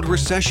mild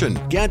recession.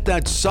 Get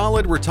that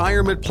solid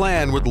retirement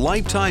plan with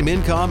lifetime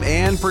income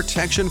and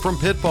protection from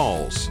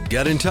pitfalls.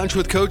 Get in touch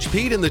with Coach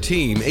Pete and the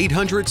team.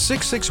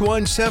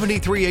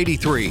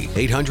 800-661-7383.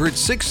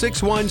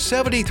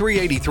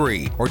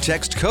 800-661-7383. Or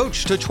text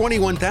Coach to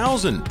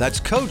 21,000.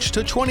 That's Coach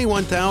to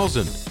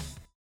 21,000.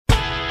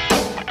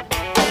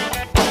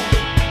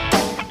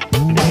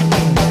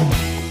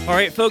 All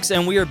right, folks,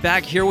 and we are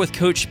back here with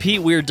Coach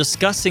Pete. We are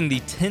discussing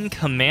the 10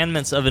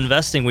 Commandments of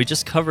Investing. We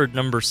just covered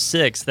number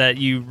 6, that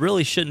you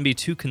really shouldn't be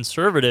too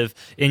conservative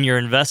in your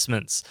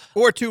investments.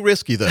 Or too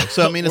risky, though.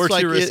 So, I mean, it's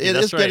like it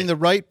is getting the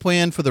right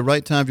plan for the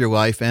right time of your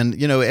life. And,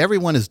 you know,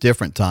 everyone is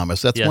different,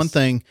 Thomas. That's one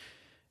thing.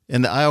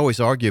 And I always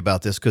argue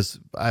about this because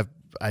I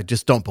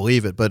just don't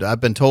believe it. But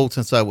I've been told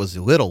since I was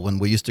little, when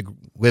we used to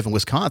live in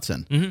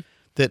Wisconsin,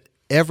 that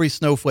every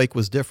snowflake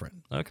was different.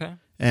 Okay.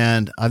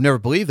 And I've never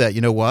believed that. You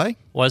know why?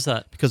 Why is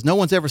that? Because no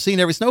one's ever seen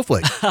every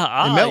snowflake. They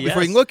melt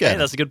before you can look at it.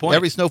 That's a good point.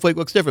 Every snowflake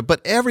looks different.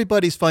 But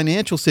everybody's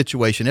financial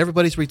situation,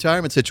 everybody's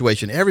retirement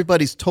situation,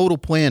 everybody's total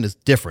plan is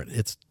different.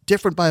 It's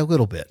different by a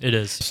little bit. It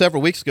is.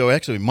 Several weeks ago,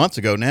 actually months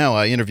ago now,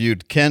 I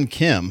interviewed Ken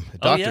Kim,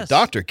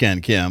 Dr. Ken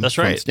Kim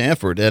from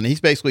Stanford. And he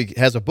basically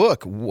has a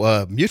book,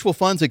 Mutual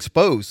Funds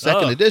Exposed,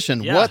 second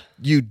edition, What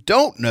You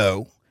Don't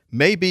Know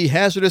may be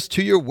hazardous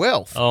to your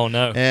wealth. Oh,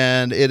 no.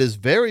 And it is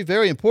very,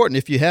 very important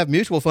if you have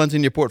mutual funds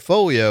in your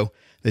portfolio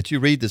that you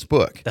read this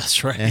book.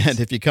 That's right. And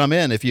if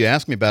you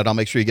ask me about it, I'll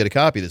make sure you get a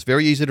copy. It's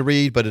very easy to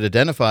read, but it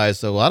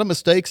identifies a lot of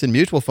mistakes in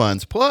mutual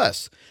funds.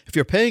 Plus, if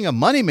you're paying a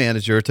money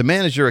manager to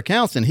manage your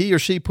accounts and he or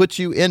she puts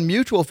you in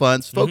mutual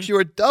funds, folks, you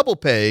are double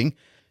paying.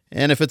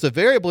 And if it's a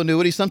variable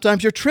annuity,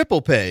 sometimes you're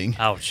triple paying.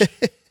 Ouch.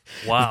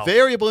 Wow.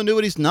 Variable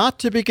annuities not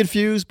to be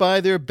confused by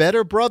their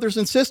better brothers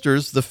and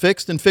sisters, the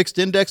fixed and fixed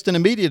indexed and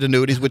immediate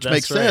annuities, which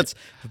makes sense.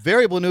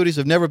 Variable annuities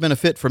have never been a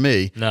fit for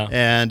me. No.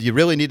 And you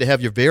really need to have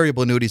your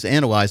variable annuities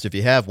analyzed if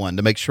you have one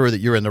to make sure that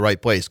you're in the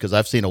right place, because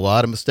I've seen a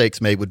lot of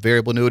mistakes made with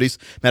variable annuities.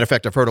 Matter of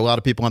fact, I've heard a lot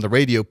of people on the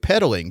radio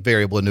peddling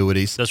variable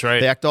annuities. That's right.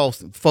 They act all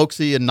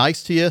folksy and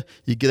nice to you.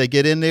 They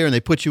get in there and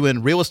they put you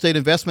in real estate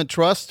investment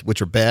trusts,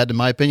 which are bad in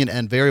my opinion,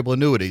 and variable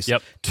annuities.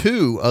 Yep.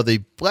 2 of the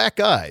black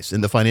eyes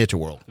in the financial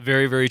world.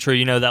 Very, very true.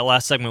 You know, that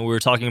last segment we were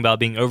talking about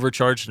being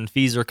overcharged in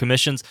fees or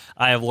commissions.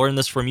 I have learned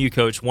this from you,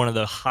 Coach. One of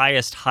the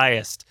highest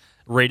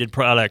rated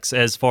products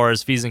as far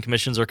as fees and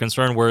commissions are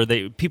concerned, where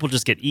people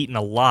just get eaten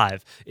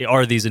alive,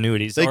 are these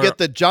annuities. They get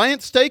the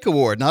Giant Steak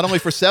Award, not only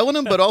for selling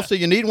them, but also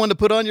you need one to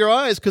put on your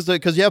eyes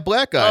because you have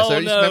black eyes. Oh, I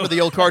used to remember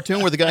the old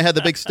cartoon where the guy had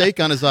the big steak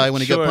on his eye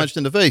when he got punched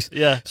in the face.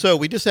 Yeah. So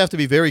we just have to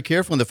be very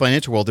careful in the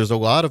financial world. There's a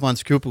lot of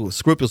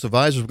unscrupulous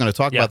advisors. We're going to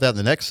talk about that in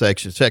the next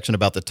section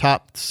about the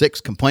top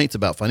 6 complaints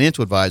about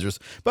financial advisors.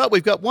 But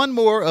we've got one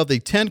more of the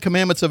 10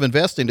 Commandments of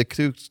Investing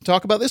to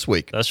talk about this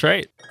week. That's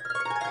right.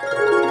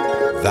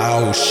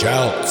 Thou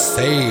shalt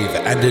save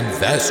and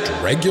invest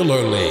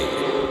regularly.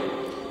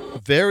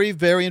 Very,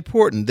 very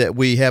important that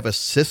we have a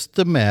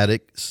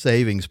systematic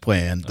savings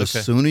plan. The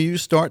sooner you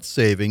start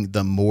saving,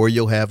 the more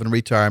you'll have in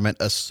retirement,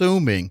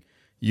 assuming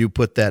you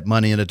put that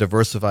money in a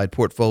diversified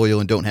portfolio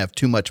and don't have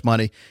too much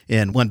money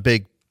in one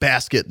big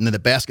basket, and then the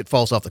basket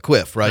falls off the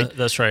cliff, right?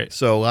 That's right.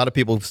 So a lot of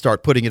people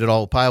start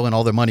piling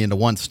all their money into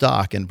one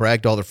stock and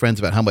brag to all their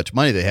friends about how much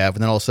money they have,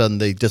 and then all of a sudden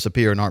they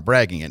disappear and aren't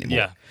bragging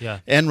anymore. Yeah.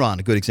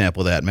 Enron, a good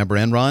example of that. Remember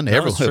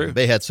Enron?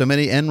 They had so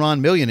many Enron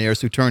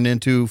millionaires who turned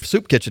into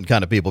soup kitchen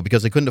kind of people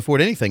because they couldn't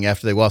afford anything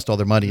after they lost all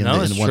their money in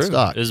one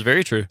stock. It is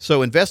very true.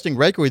 So investing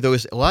regularly, though,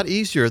 is a lot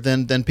easier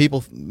than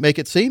people make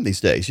it seem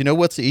these days. You know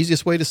what's the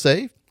easiest way to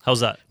save?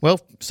 How's that?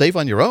 Well, save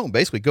on your own.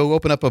 Basically, go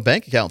open up a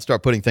bank account and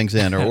start putting things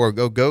in, or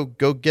go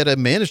get a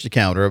managed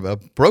account or a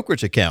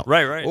brokerage account.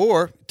 Right.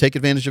 Or take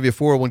advantage of your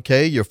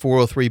 401k, your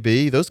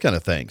 403b, those kind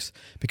of things,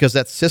 because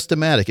that's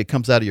systematic. It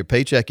comes out of your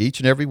paycheck each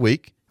and every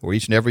week or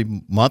each and every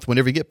month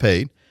whenever you get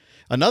paid.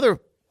 Another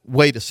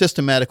way to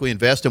systematically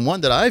invest, and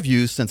one that I've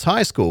used since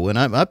high school, and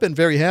I've been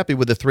very happy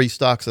with the 3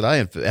 stocks that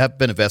I have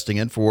been investing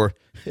in for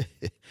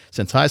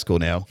since high school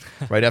now,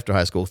 right after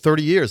high school,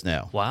 30 years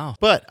now. Wow.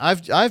 But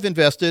I've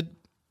invested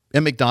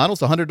And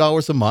McDonald's,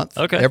 $100 a month.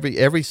 Okay.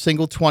 Every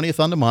single 20th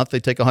on the month, they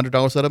take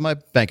 $100 out of my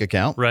bank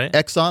account. Right.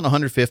 Exxon,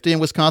 $150,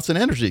 and Wisconsin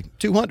Energy,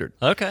 $200.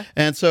 Okay.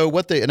 And so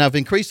and I've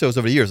increased those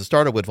over the years. It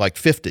started with like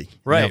 50.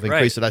 Right. I've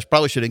increased it. I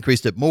probably should have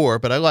increased it more,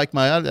 but I like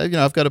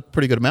I've got a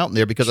pretty good amount in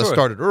there because I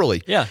started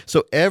early. Yeah.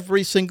 So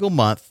every single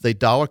month, they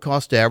dollar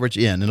cost average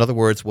in. In other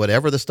words,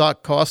 whatever the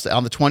stock costs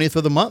on the 20th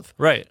of the month,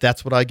 right,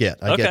 that's what I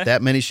get. I get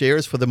that many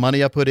shares for the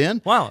money I put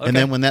in. Wow. Okay. And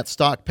then when that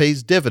stock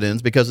pays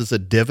dividends, because it's a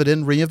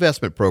dividend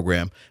reinvestment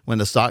program, when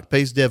the stock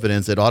pays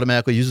dividends, it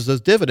automatically uses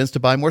those dividends to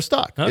buy more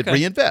stock. It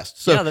reinvests.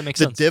 So that makes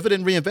the sense.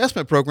 Dividend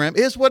reinvestment program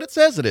is what it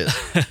says it is.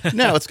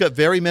 Now, it's got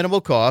very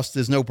minimal cost.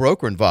 There's no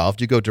broker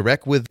involved. You go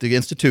direct with the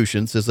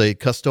institutions. There's a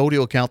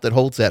custodial account that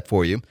holds that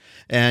for you,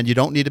 and you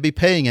don't need to be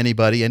paying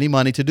anybody any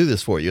money to do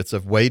this for you. It's a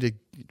way to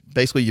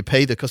basically you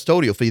pay the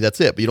custodial fee,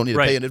 that's it. But you don't need to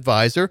pay an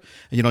advisor,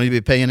 and you don't need to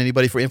be paying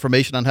anybody for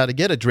information on how to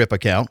get a DRIP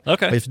account.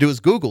 Okay. All you have to do is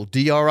Google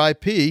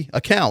DRIP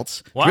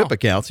accounts, DRIP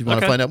accounts, if you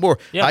want to find out more.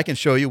 Yeah. I can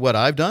show you what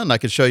I've done. I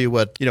can show you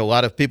what a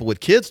lot of people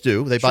with kids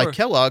do. They buy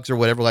Kellogg's or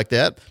whatever like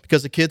that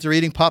because the kids are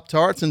eating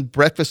Pop-Tarts and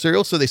breakfast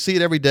cereal, so they see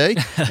it every day.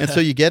 And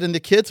so you get into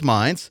kids'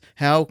 minds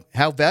how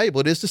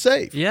valuable it is to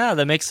save. Yeah,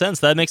 that makes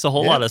sense. That makes a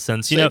whole lot of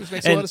sense. Savings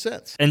makes a lot of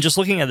sense. And just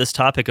looking at this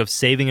topic of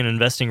saving and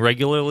investing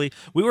regularly,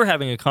 we were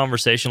having a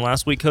conversation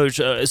last week, Coach,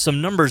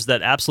 some numbers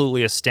that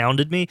absolutely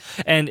astounded me.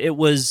 And it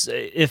was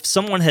if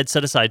someone had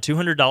set aside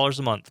 $200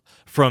 a month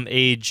from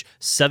age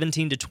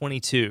 17 to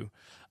 22,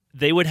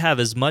 they would have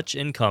as much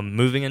income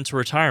moving into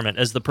retirement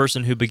as the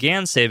person who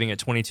began saving at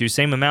 22,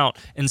 same amount,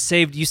 and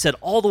saved, you said,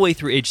 all the way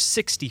through age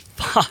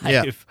 65.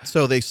 Yeah.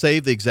 So they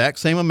save the exact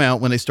same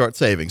amount when they start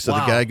saving. So the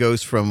guy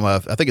goes from, I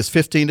think it's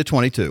 15 to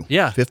 22.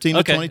 Yeah. 15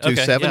 to 22,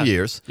 7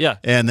 years. Yeah.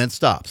 And then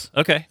stops.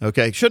 Okay.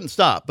 Shouldn't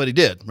stop, but he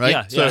did,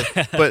 right? Yeah.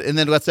 And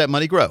then lets that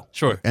money grow.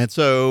 Sure.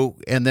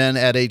 And then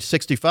at age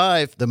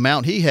 65, the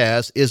amount he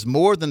has is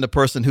more than the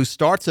person who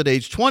starts at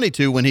age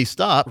 22 when he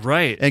stopped.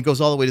 Right. And goes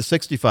all the way to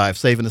 65,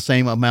 saving the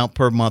same amount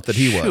per month that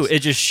he was. It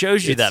just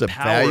shows you it's that the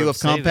power value of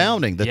saving.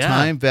 compounding, the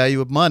time value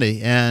of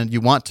money, and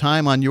you want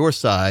time on your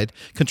side.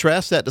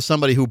 Contrast that to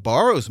somebody who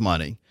borrows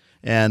money.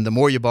 And the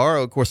more you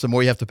borrow, of course, the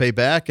more you have to pay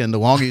back, and the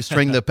longer you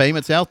string the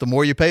payments out, the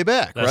more you pay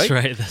back. That's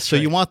right. So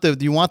you want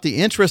the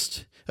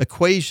interest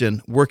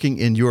equation working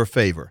in your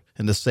favor,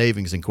 and the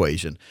savings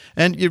equation,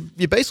 and you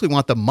basically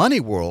want the money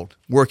world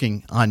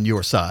working on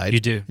your side. You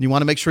do. And you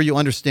want to make sure you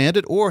understand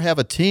it, or have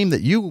a team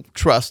that you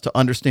trust to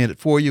understand it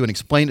for you and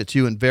explain it to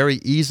you in very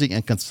easy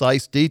and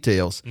concise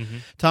details. Mm-hmm.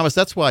 Thomas,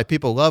 that's why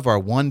people love our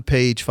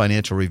one-page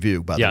financial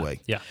review, by the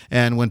way. Yeah.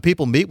 And when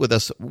people meet with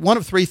us, one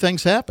of three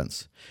things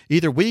happens.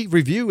 Either we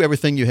review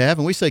everything you have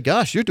and we say,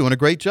 gosh, you're doing a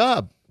great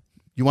job.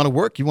 You want to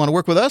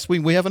work with us?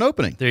 We have an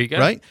opening. There you go.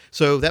 Right?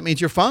 So that means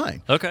you're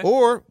fine. Okay.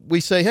 Or we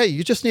say, hey,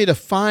 you just need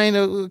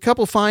a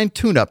couple fine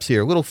tune-ups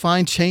here, little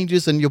fine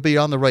changes, and you'll be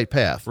on the right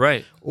path.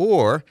 Right.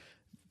 Or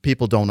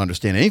people don't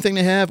understand anything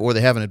they have, or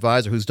they have an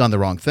advisor who's done the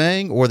wrong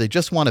thing, or they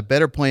just want a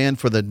better plan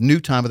for the new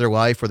time of their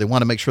life, or they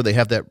want to make sure they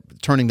have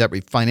turning that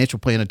financial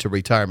plan into a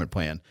retirement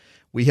plan.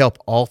 We help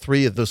all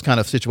three of those kind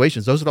of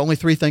situations. Those are the only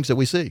three things that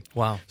we see.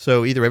 Wow.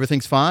 So either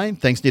everything's fine,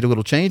 things need a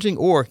little changing,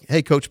 or,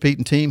 hey, Coach Pete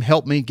and team,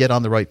 help me get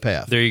on the right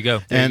path. There you go.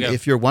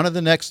 If you're one of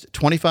the next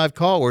 25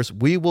 callers,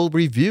 we will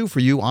review for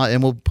you,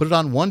 and we'll put it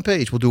on one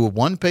page. We'll do a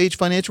one-page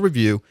financial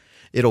review.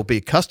 It'll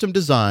be custom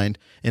designed,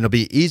 and it'll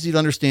be easy to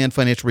understand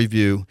financial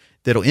review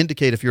that'll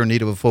indicate if you're in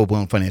need of a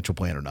full-blown financial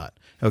plan or not.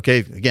 Okay,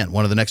 again,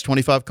 one of the next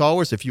 25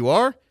 callers, if you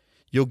are,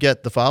 you'll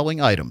get the following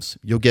items.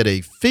 You'll get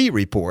a fee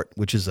report,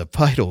 which is a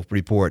vital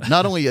report,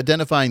 not only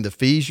identifying the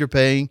fees you're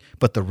paying,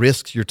 but the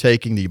risks you're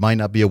taking that you might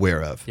not be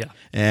aware of. Yeah.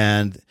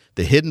 And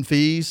the hidden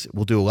fees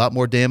will do a lot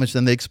more damage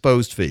than the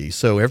exposed fees.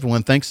 So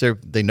everyone thinks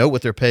they know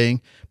what they're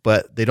paying,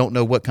 but they don't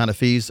know what kind of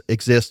fees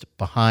exist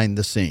behind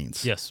the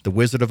scenes. Yes. The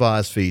Wizard of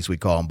Oz fees, we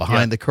call them,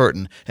 behind the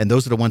curtain. And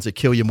those are the ones that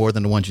kill you more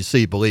than the ones you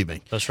see, believe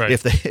me. That's right.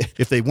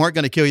 If they weren't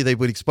going to kill you, they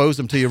would expose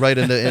them to you right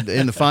in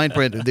the fine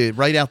print,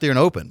 right out there and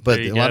open.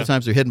 But a lot of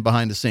times they're hidden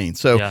behind the scenes.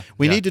 So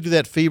we need to do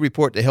that fee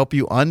report to help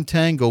you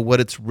untangle what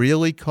it's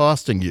really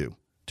costing you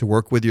to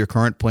work with your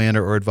current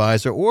planner or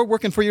advisor, or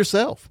working for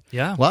yourself.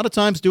 Yeah. A lot of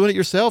times doing it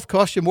yourself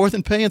costs you more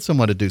than paying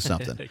someone to do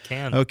something. It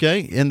can.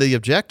 Okay? And the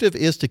objective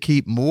is to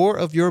keep more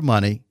of your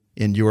money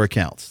in your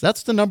accounts.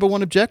 That's the number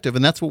one objective,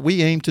 and that's what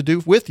we aim to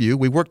do with you.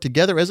 We work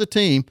together as a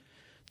team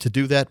to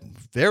do that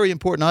very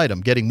important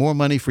item, getting more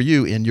money for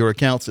you in your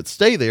accounts that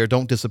stay there,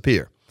 don't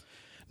disappear.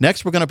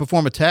 Next, we're going to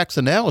perform a tax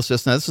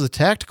analysis. Now, this is a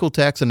tactical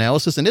tax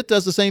analysis, and it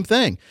does the same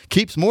thing.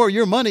 Keeps more of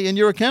your money in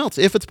your accounts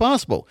if it's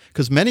possible,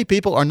 because many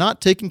people are not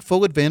taking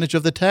full advantage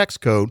of the tax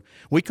code.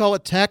 We call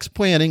it tax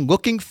planning,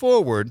 looking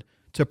forward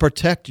to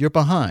protect your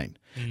behind.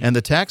 Mm-hmm. And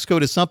the tax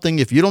code is something,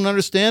 if you don't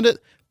understand it,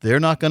 they're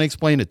not going to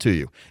explain it to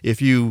you.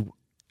 If you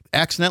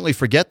accidentally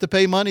forget to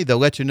pay money, they'll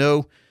let you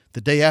know the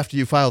day after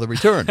you file the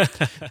return.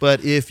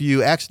 But if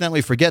you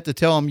accidentally forget to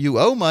tell them you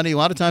owe money, a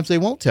lot of times they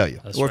won't tell you.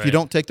 That's or if you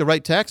don't take the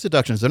right tax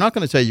deductions, they're not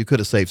going to tell you could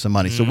have saved some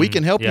money. So we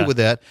can help you with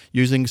that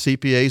using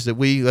CPAs that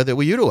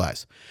we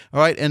utilize. All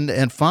right,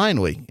 and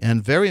finally,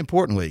 and very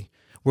importantly,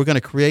 we're going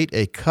to create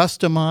a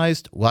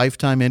customized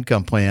lifetime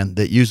income plan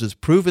that uses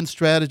proven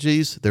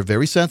strategies, they're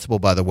very sensible,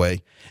 by the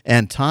way,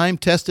 and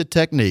time-tested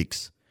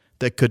techniques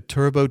that could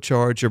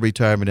turbocharge your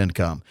retirement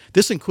income.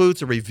 This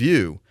includes a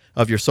review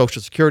of your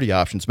Social Security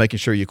options, making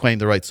sure you claim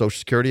the right Social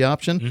Security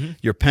option,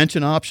 your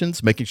pension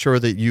options, making sure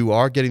that you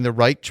are getting the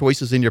right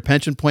choices in your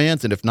pension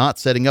plans, and if not,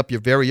 setting up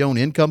your very own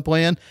income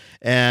plan.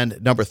 And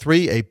number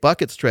 3, a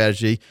bucket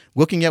strategy,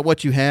 looking at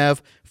what you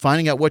have,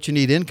 finding out what you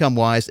need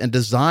income-wise, and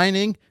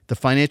designing the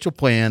financial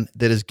plan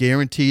that is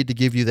guaranteed to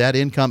give you that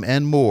income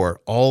and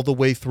more all the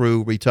way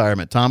through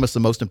retirement. Thomas, the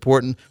most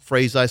important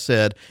phrase I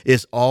said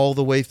is all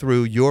the way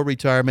through your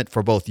retirement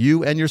for both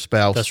you and your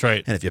spouse. That's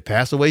right. And if you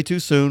pass away too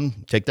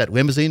soon, take that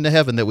limousine to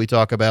heaven that we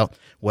talk about,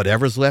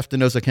 whatever's left in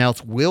those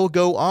accounts will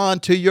go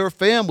on to your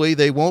family.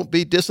 They won't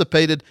be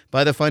dissipated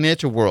by the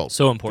financial world.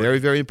 So important. Very,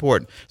 very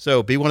important.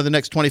 So be one of the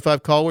next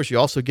 25 callers. You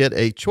also get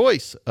a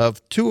choice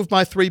of 2 of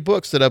my 3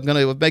 books that I'm going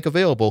to make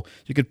available.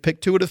 You can pick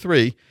 2 of the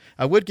 3.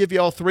 I would give you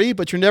all 3,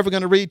 but you're never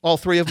going to read all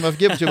 3 of them I've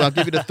given to you. I'll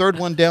give you the 3rd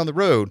one down the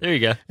road. There you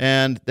go.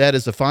 And that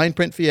is The Fine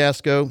Print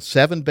Fiasco,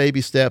 7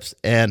 Baby Steps,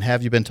 and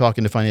Have You Been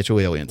Talking to Financial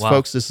Aliens? Wow.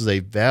 Folks, this is a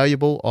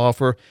valuable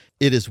offer.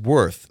 It is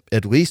worth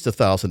at least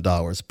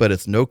 $1,000, but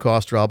it's no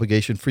cost or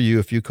obligation for you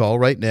if you call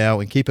right now.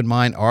 And keep in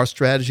mind, our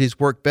strategies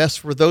work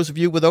best for those of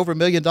you with over $1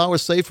 million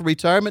saved for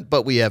retirement,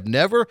 but we have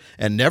never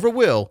and never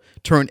will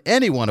turn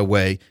anyone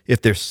away if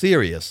they're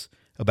serious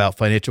about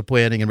financial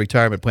planning and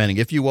retirement planning.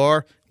 If you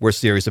are, we're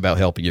serious about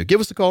helping you. Give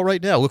us a call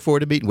right now. Look forward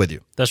to meeting with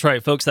you. That's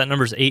right, folks. That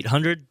number is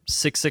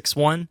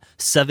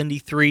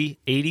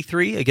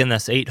 800-661-7383. Again,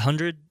 that's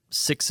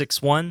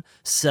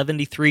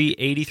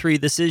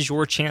 800-661-7383. This is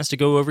your chance to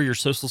go over your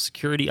Social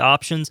Security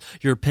options,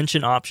 your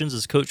pension options,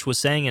 as Coach was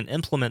saying, and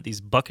implement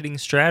these bucketing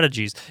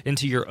strategies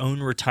into your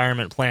own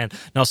retirement plan.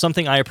 Now,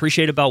 something I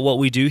appreciate about what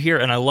we do here,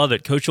 and I love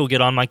it, Coach will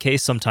get on my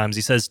case sometimes.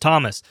 He says,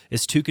 Thomas,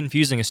 it's too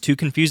confusing. It's too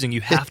confusing.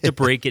 You have to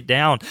break it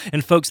down.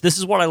 And folks, this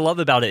is what I love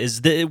about it,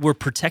 is that we're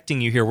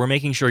protecting you here. We're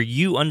making sure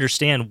you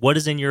understand what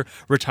is in your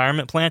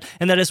retirement plan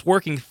and that it's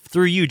working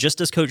through you, just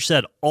as Coach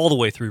said, all the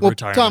way through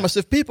retirement. Thomas,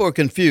 if people are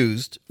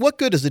confused, what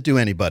good does it do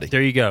anybody?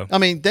 There you go. I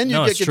mean, then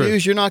you get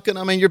confused. You're not going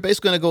to, you're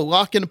basically going to go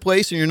lock into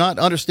place and you're not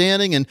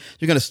understanding and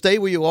you're going to stay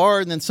where you are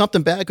and then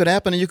something bad could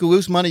happen and you could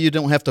lose money you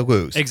don't have to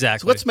lose.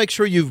 Exactly. So let's make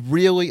sure you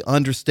really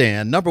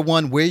understand, number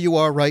 1, where you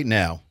are right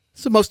now.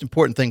 It's the most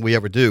important thing we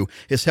ever do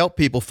is help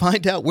people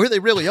find out where they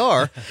really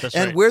are and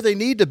right. where they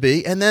need to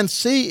be, and then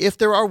see if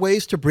there are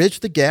ways to bridge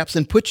the gaps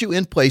and put you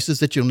in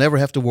places that you'll never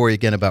have to worry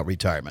again about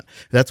retirement.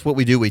 That's what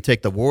we do. We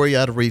take the worry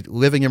out of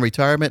living in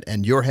retirement,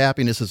 and your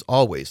happiness is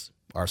always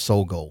our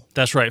sole goal.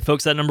 That's right,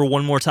 folks. That number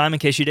one more time in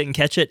case you didn't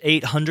catch it,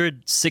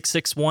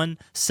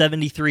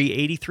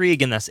 800-661-7383.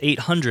 Again, that's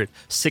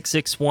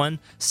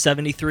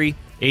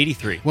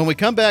 800-661-7383. When we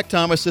come back,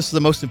 Thomas, this is the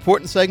most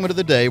important segment of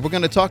the day. We're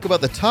going to talk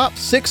about the top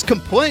 6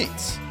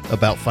 complaints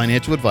about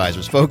financial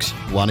advisors. Folks,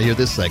 want to hear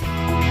this segment?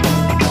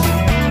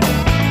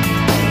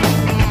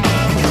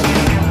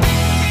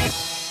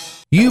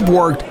 You've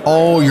worked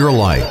all your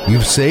life.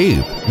 You've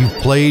saved. You've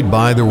played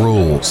by the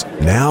rules.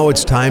 Now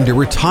it's time to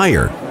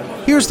retire.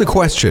 Here's the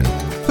question.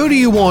 Who do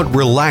you want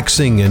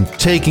relaxing and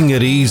taking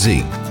it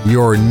easy?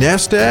 Your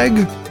nest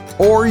egg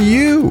or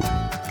you?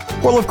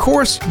 Well, of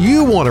course,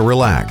 you want to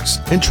relax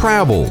and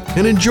travel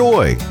and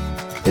enjoy.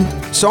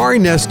 And sorry,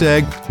 nest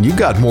egg, you've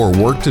got more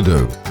work to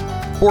do.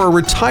 For a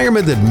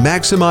retirement that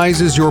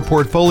maximizes your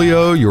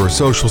portfolio, your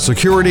Social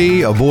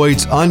Security,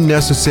 avoids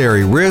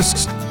unnecessary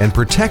risks, and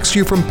protects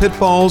you from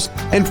pitfalls,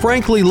 and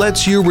frankly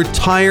lets you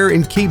retire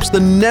and keeps the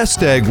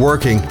nest egg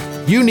working,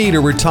 you need a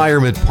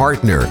retirement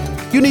partner.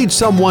 You need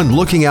someone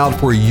looking out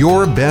for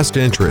your best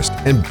interest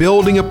and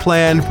building a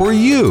plan for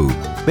you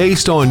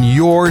based on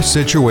your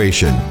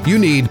situation. You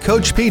need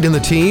Coach Pete and the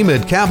team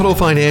at Capital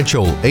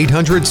Financial,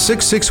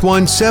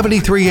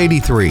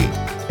 800-661-7383.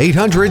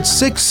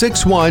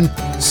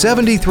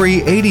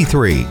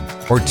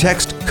 800-661-7383, or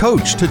text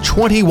COACH to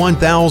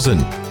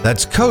 21000.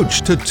 That's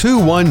COACH to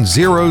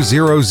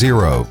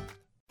 21000.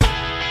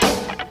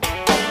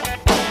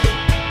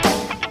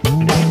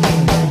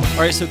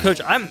 All right, so Coach,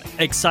 I'm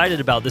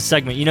excited about this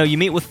segment. You know, you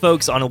meet with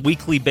folks on a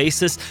weekly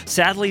basis.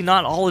 Sadly,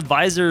 not all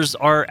advisors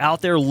are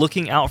out there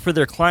looking out for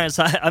their clients.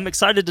 I'm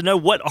excited to know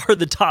what are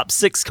the top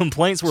 6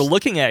 complaints we're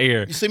looking at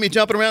here. You see me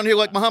jumping around here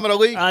like Muhammad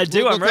Ali? I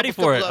do. I'm ready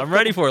for it. I'm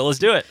ready for it. Let's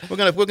do it. We're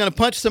gonna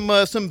punch some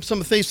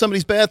of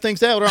these bad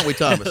things out, aren't we,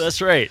 Thomas?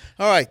 That's right.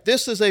 All right.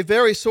 This is a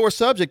very sore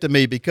subject to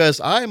me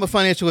because I am a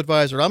financial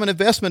advisor. I'm an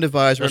investment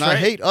advisor, That's and right. I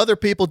hate other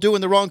people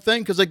doing the wrong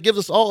thing because it gives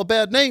us all a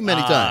bad name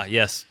many times.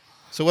 Yes.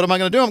 So what am I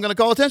going to do? I'm going to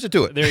call attention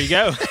to it. There you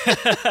go.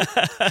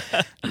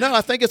 No,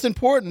 I think it's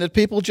important that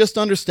people just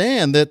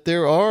understand that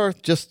there are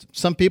just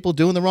some people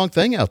doing the wrong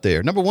thing out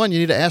there. Number 1, you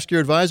need to ask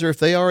your advisor if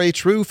they are a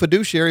true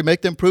fiduciary.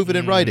 Make them prove it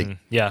in writing.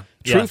 Yeah.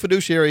 True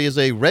fiduciary is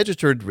a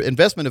registered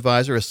investment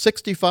advisor, a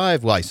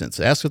 65 license.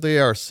 Ask if they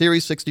are a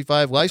Series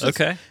 65 license,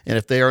 Okay. and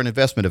if they are an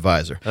investment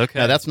advisor. Okay.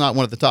 Now, that's not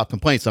one of the top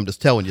complaints. I'm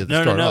just telling you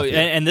to start off here.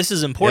 And this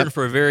is important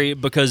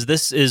Yep. because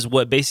this is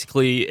what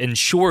basically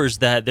ensures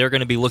that they're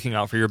going to be looking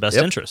out for your best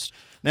Yep. interest.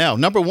 Now,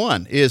 number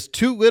one is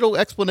too little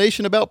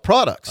explanation about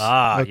products.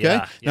 Okay.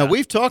 Yeah. Now,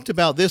 we've talked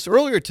about this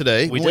earlier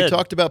today when we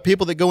talked about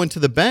people that go into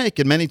the bank,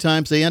 and many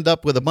times they end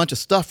up with a bunch of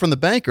stuff from the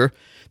banker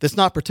that's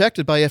not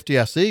protected by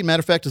FDIC.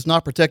 Matter of fact, it's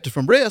not protected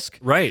from risk.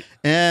 Right.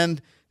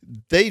 And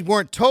they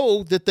weren't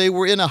told that they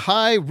were in a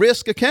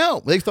high-risk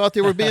account. They thought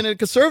they were being in a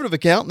conservative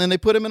account, and then they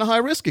put them in a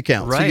high-risk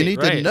account. Right, so you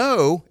need to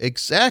know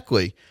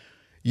exactly.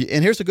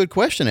 And here's a good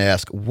question to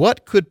ask.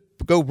 What could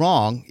go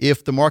wrong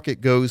if the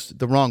market goes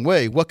the wrong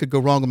way? What could go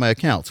wrong with my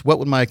accounts? What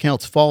would my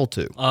accounts fall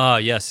to?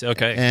 Yes.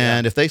 Okay.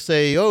 And if they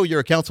say, oh,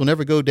 your accounts will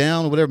never go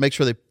down or whatever, make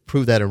sure they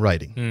prove that in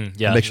writing.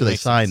 Yeah. Make sure they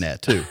sign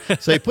that too.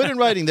 So they put in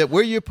writing that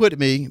where you put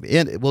me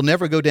in it will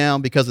never go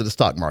down because of the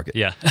stock market.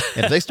 Yeah.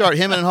 And if they start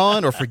hemming and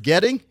hawing or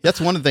forgetting,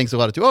 that's one of the things a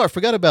lot of do. Oh, I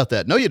forgot about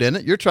that. No, you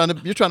didn't. You're trying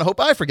to hope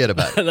I forget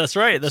about it. That's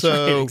right. That's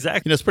right.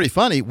 Exactly. It's pretty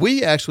funny.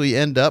 We actually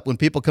end up, when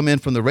people come in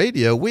from the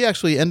radio, we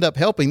actually end up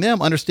helping them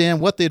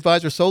understand what the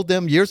advisor sold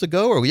them years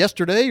ago or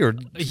yesterday or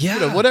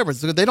whatever.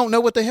 So they don't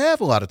know what they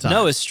have a lot of times.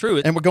 No, it's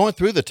true. And we're going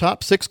through the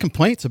top 6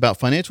 complaints about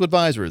financial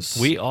advisors.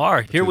 We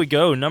are. Here we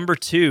go. Number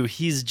 2,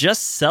 he's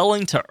just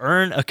selling to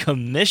earn a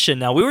commission.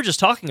 Now, we were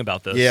just talking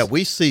about this. Yeah,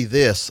 we see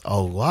this a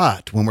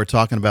lot when we're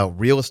talking about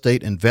real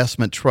estate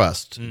investment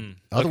trust,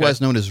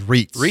 otherwise known as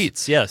REITs.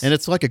 REITs, yes. And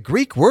it's like a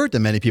Greek word to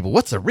many people.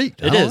 What's a REIT?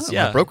 It is,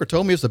 yeah. My broker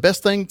told me it's the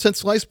best thing since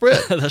sliced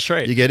bread. That's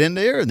right. You get in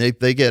there, and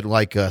they get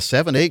like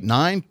 7, 8,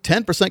 9,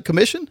 10%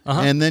 commission,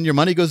 and then your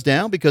money goes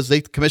down because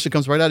the commission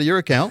comes right out of your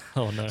account.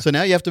 Oh, no. So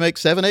now you have to make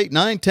 7, 8,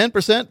 9,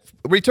 10%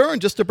 return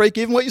just to break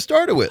even what you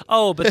started with.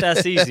 Oh, but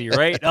that's easy,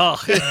 right? Oh.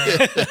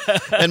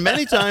 And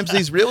many times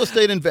these real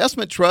estate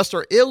investment trusts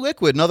are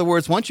illiquid. In other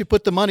words, once you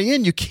put the money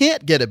in, you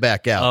can't get it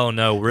back out. Oh,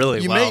 no,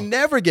 really? You Wow. may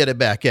never get it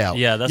back out.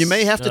 Yeah, you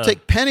may have to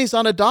take pennies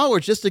on a dollar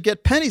just to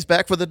get pennies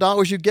back for the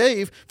dollars you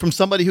gave from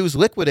somebody who's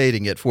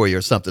liquidating it for you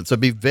or something. So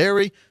be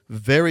very,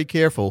 very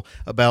careful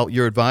about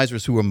your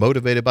advisors who are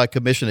motivated by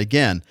commission.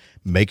 Again,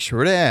 make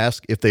sure to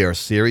ask if they are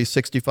Series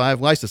 65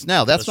 licensed.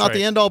 Now, that's not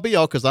the end-all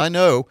be-all, because I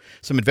know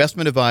some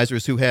investment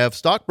advisors who have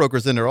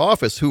stockbrokers in their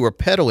office who are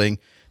peddling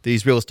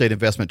these real estate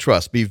investment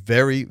trusts. Be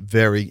very,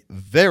 very,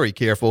 very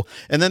careful.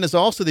 And then there's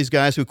also these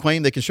guys who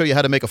claim they can show you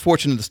how to make a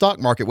fortune in the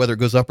stock market, whether it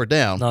goes up or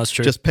down. No, that's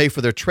true. Just pay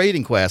for their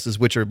trading classes,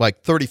 which are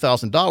like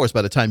 $30,000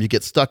 by the time you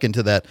get stuck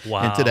into that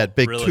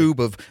big tube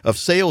of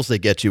sales they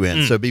get you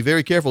in. So be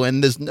very careful.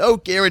 And there's no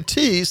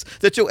guarantees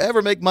that you'll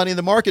ever make money in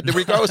the market,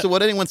 regardless of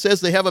what anyone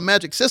says they have a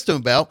magic system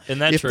about. Isn't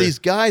that if true? These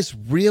guys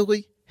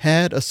really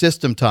had a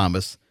system,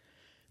 Thomas,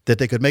 that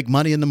they could make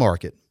money in the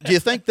market, do you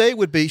think they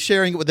would be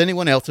sharing it with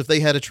anyone else if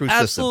they had a true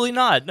system? Absolutely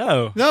not.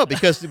 No. No,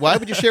 because why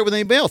would you share with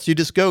anybody else? You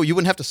just go, you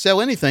wouldn't have to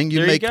sell anything.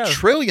 You'd make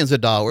trillions of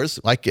dollars,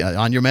 like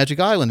on your Magic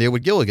Island there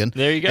with Gilligan.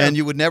 There you go. And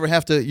you would never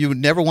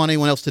want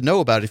anyone else to know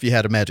about it if you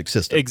had a magic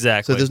system.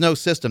 Exactly. So there's no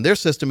system. Their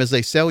system is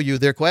they sell you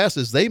their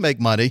classes, they make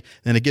money,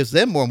 and it gives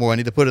them more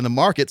money to put in the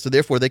market, so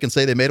therefore they can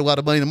say they made a lot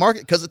of money in the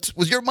market because it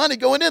was your money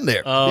going in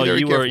there. Oh,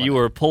 you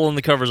were pulling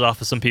the covers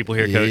off of some people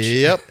here, Coach.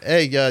 Yep.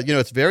 Hey,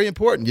 it's very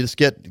important. You just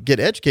get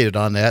educated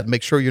on that and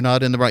make sure you're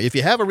not in the right. If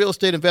you have a real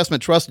estate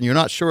investment trust and you're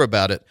not sure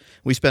about it,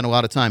 we spend a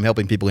lot of time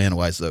helping people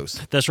analyze those.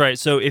 That's right.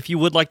 So if you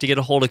would like to get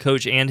a hold of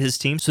Coach and his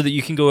team so that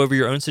you can go over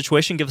your own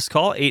situation, give us a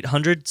call,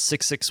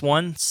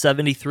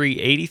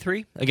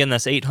 800-661-7383. Again,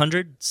 that's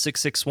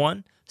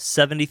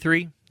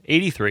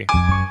 800-661-7383.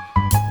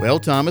 Well,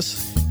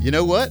 Thomas, you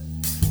know what?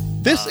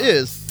 This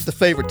is the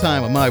favorite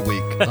time of my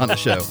week on the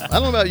show. I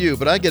don't know about you,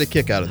 but I get a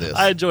kick out of this.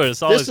 I enjoy it.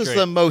 It's always This is great.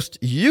 the most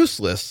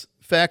useless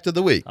fact of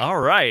the week. All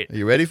right. Are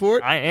you ready for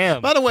it? I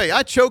am. By the way,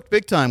 I choked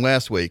big time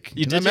last week.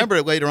 You did? I remember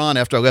it later on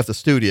after I left the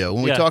studio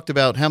when we talked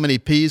about how many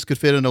peas could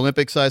fit in an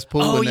Olympic-sized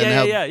pool, and then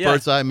how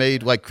Bird's Eye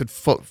made could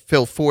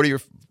fill 40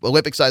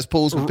 Olympic-sized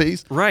pools with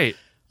peas. Right.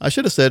 I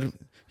should have said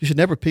you should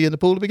never pee in the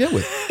pool to begin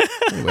with.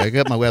 Anyway, I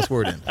got my last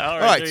word in. All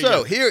right,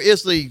 so here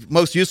is the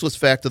most useless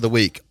fact of the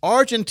week.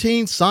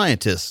 Argentine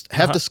scientists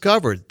have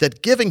discovered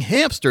that giving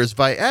hamsters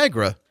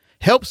Viagra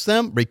helps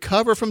them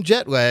recover from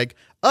jet lag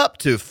up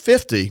to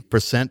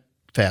 50%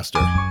 faster.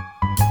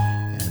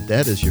 And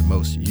that is your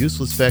most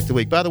useless fact of the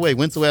week. By the way,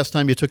 when's the last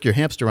time you took your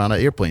hamster on an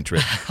airplane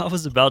trip? I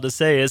was about to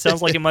say, it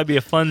sounds like it might be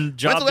a fun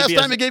job. When's the last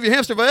time you gave your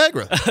hamster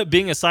Viagra?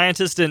 Being a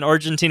scientist in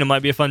Argentina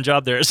might be a fun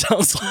job there, it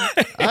sounds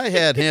like. I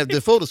had,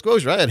 the full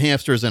disclosure, I had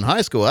hamsters in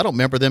high school. I don't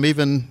remember them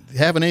even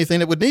having anything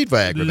that would need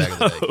Viagra back in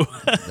the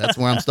day. That's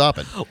where I'm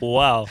stopping.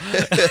 Wow.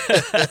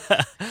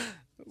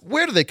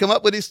 Where do they come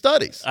up with these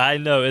studies? I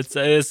know. It's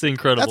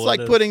incredible. That's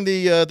like putting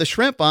the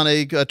shrimp on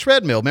a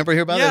treadmill. Remember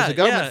hear about it? It was a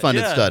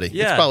government-funded study.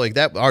 Yeah. It's probably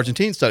that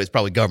Argentine study is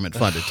probably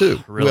government-funded too.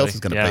 Really? Who else is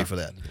going to pay for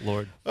that?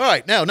 Lord. All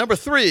right, now number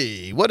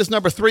 3. What is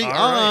number 3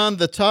 on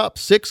the top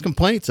 6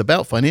 complaints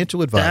about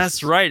financial advice?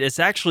 That's right. It's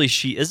actually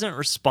she isn't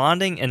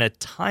responding in a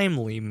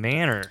timely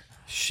manner.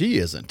 she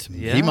isn't.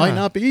 Yeah. He might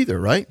not be either,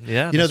 right?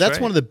 Yeah, that's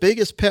right. one of the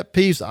biggest pet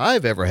peeves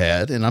I've ever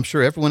had, and I'm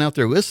sure everyone out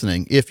there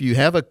listening, if you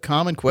have a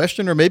common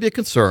question or maybe a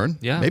concern,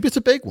 maybe it's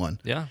a big one,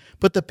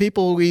 but the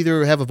people who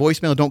either have a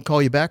voicemail or don't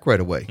call you back right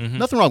away.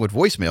 Nothing wrong with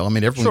voicemail. I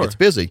mean, everyone gets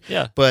busy.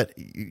 Yeah. But,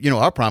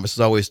 our promise is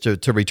always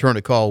to return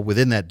a call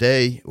within that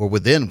day or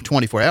within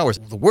 24 hours,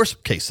 the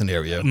worst case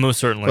scenario. Most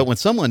certainly. But when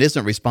someone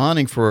isn't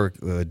responding for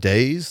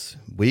days,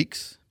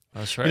 weeks,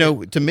 that's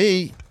right. To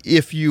me,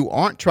 if you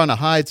aren't trying to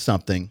hide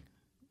something,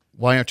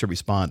 why aren't you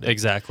responding?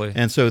 Exactly.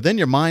 And so then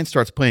your mind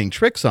starts playing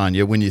tricks on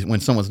you when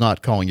someone's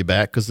not calling you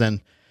back, because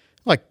then,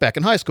 like back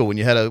in high school when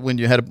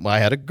I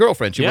had a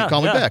girlfriend, she wouldn't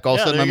call me back. All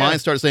of a sudden, my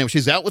mind started saying, well,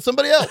 she's out with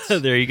somebody else.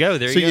 There you go.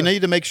 So you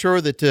need to make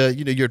sure that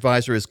your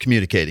advisor is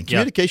communicating.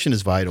 Communication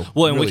is vital.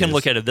 Well, and we can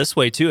look at it this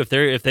way too. If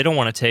they don't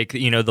want to take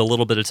the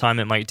little bit of time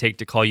it might take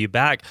to call you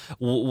back,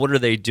 what are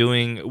they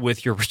doing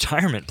with your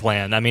retirement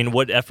plan? I mean,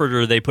 what effort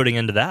are they putting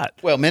into that?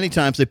 Well, many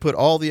times they put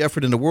all the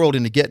effort in the world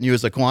into getting you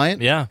as a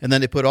client. Yeah. And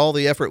then they put all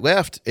the effort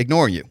left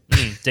ignoring you.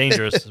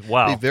 Dangerous.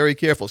 Wow. Be very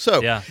careful.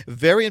 So,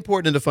 very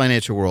important in the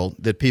financial world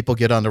that people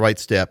get on the right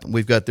step.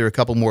 There are a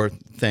couple more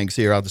things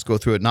here. I'll just go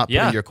through it. Not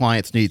putting your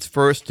client's needs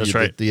first. That's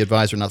right. The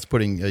advisor not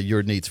putting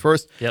your needs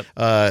first. Yep.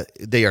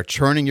 They are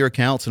churning your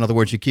accounts. In other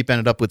words, you keep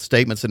ending up with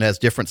statements that has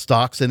different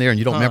stocks in there, and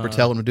you don't remember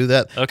telling them to do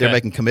that. Okay. They're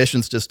making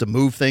commissions just to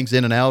move things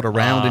in and out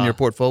around in your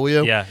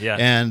portfolio. Yeah.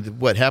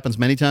 And what happens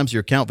many times,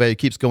 your account value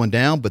keeps going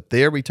down, but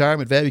their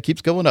retirement value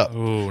keeps going up.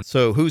 Ooh.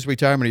 So whose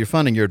retirement are you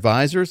funding? Your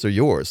advisors or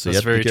yours? So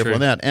That's you have to be careful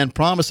on that. And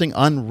promising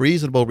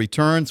unreasonable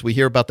returns. We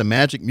hear about the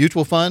magic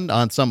mutual fund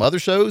on some other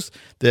shows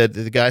that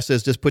the guy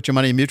says, just put your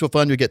money in a mutual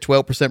fund, you get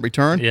 12%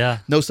 return. Yeah.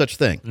 No such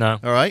thing. No.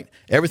 All right?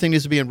 Everything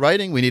needs to be in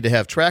writing. We need to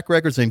have track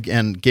records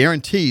and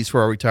guarantees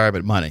for our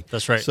retirement money.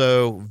 That's right.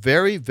 So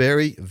very,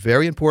 very,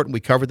 very important. We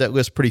covered that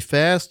list pretty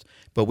fast,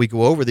 but we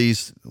go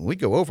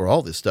over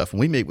all this stuff when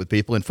we meet with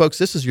people. And folks,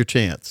 this is your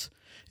chance.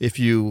 If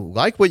you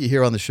like what you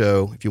hear on the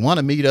show, if you want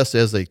to meet us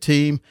as a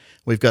team,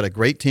 we've got a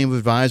great team of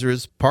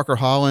advisors. Parker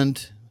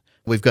Holland,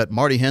 we've got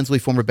Marty Hensley,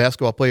 former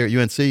basketball player at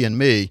UNC, and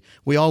me.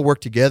 We all work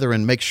together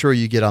and make sure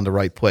you get on the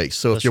right place.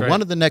 So if you're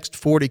one of the next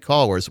 40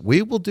 callers,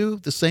 we will do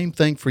the same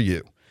thing for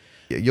you.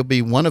 You'll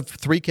be one of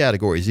three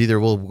categories. Either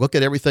we'll look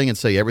at everything and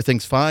say,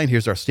 everything's fine.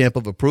 Here's our stamp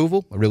of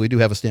approval. I really do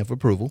have a stamp of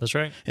approval. That's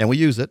right. And we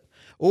use it.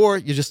 Or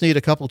you just need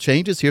a couple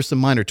changes. Here's some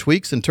minor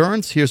tweaks and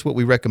turns. Here's what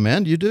we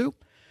recommend you do.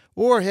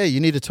 Or, hey, you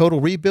need a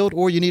total rebuild,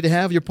 or you need to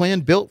have your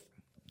plan built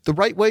the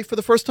right way for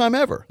the first time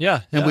ever.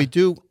 Yeah. And we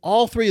do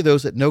all three of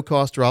those at no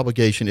cost or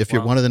obligation if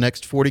you're one of the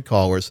next 40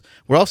 callers.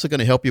 We're also going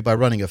to help you by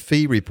running a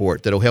fee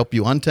report that'll help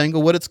you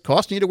untangle what it's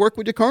costing you to work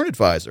with your current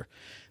advisor.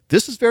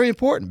 This is very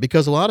important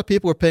because a lot of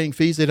people are paying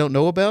fees they don't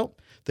know about.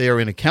 They are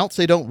in accounts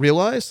they don't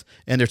realize,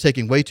 and they're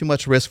taking way too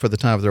much risk for the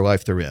time of their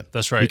life they're in.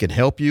 That's right. We can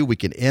help you. We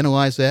can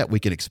analyze that. We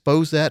can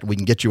expose that. We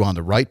can get you on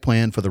the right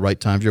plan for the right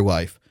time of your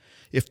life.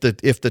 If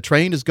the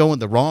train is going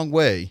the wrong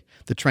way,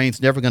 the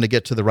train's never going to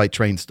get to the right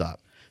train stop.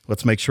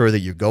 Let's make sure that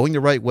you're going the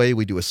right way.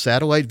 We do a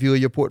satellite view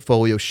of your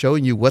portfolio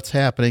showing you what's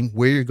happening,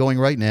 where you're going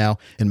right now,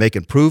 and make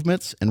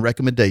improvements and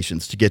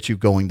recommendations to get you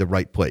going the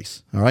right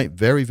place. All right?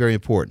 Very, very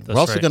important. We're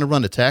also going to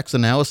run a tax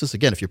analysis.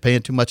 Again, if you're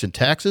paying too much in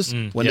taxes,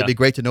 wouldn't it be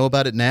great to know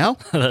about it now?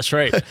 That's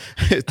right.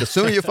 The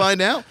sooner you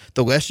find out,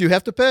 the less you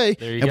have to pay.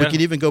 There you and go. we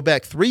can even go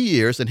back 3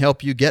 years and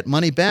help you get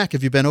money back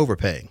if you've been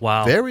overpaying.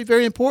 Wow. Very,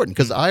 very important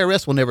because the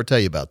IRS will never tell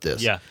you about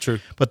this. Yeah, true.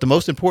 But the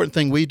most important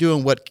thing we do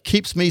and what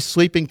keeps me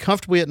sleeping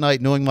comfortably at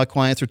night knowing my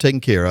clients are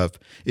taken care of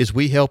is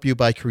we help you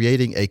by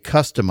creating a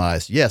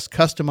customized, yes,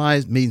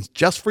 customized means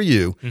just for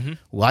you,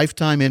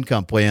 lifetime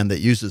income plan that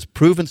uses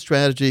proven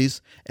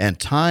strategies and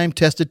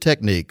time-tested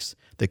techniques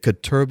that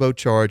could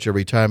turbocharge your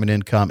retirement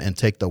income and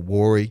take the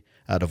worry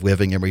out of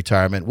living in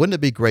retirement. Wouldn't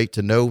it be great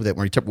to know that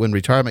when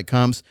retirement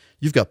comes,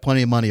 you've got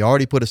plenty of money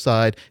already put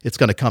aside. It's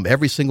going to come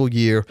every single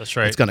year. That's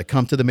right. It's going to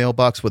come to the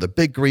mailbox with a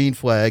big green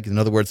flag. In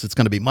other words, it's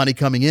going to be money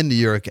coming into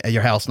your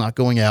house, not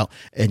going out,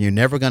 and you're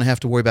never going to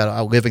have to worry about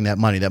outliving that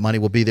money. That money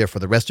will be there for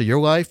the rest of your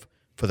life,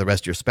 for the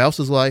rest of your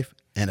spouse's life,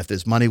 and if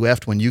there's money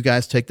left when you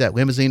guys take that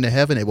limousine to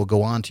heaven, it will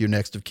go on to your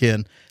next of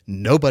kin.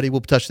 Nobody will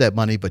touch that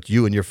money but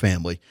you and your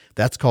family.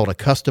 That's called a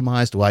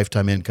customized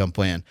lifetime income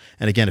plan.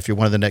 And again, if you're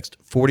one of the next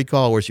 40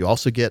 callers, you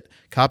also get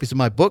copies of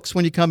my books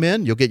when you come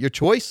in. You'll get your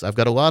choice. I've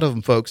got a lot of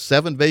them, folks.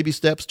 7 Baby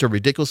Steps to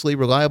Ridiculously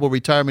Reliable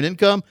Retirement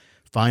Income,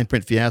 Fine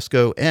Print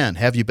Fiasco, and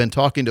Have You Been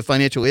Talking to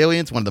Financial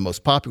Aliens? One of the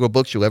most popular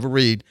books you'll ever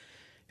read,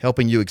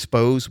 helping you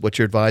expose what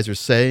your advisor's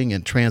saying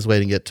and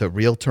translating it to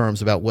real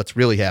terms about what's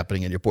really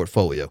happening in your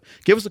portfolio.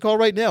 Give us a call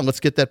right now and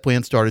let's get that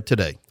plan started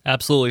today.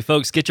 Absolutely,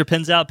 folks. Get your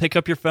pens out. Pick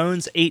up your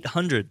phones.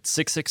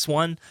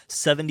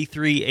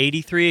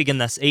 800-661-7383. Again,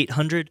 that's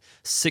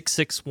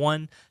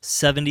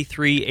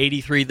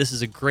 800-661-7383. This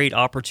is a great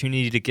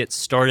opportunity to get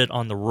started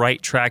on the right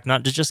track,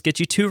 not to just get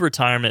you to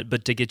retirement,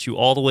 but to get you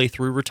all the way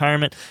through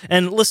retirement.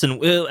 And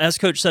listen, as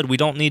Coach said, we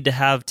don't need to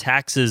have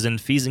taxes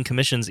and fees and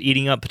commissions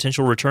eating up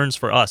potential returns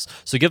for us.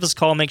 So give us a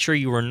call. Make sure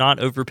you are not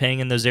overpaying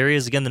in those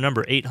areas. Again, the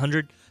number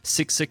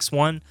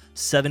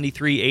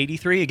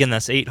 800-661-7383. Again,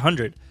 that's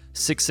 800-661-7383.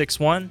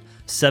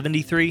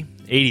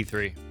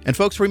 888-661-7383. And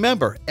folks,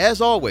 remember,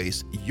 as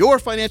always, your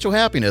financial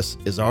happiness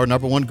is our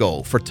number one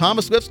goal. For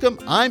Thomas Lipscomb,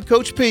 I'm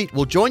Coach Pete.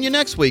 We'll join you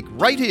next week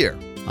right here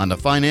on the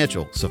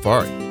Financial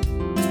Safari.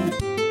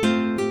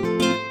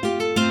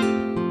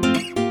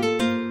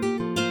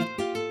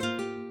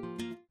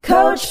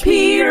 Coach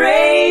P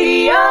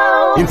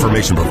Radio.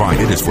 Information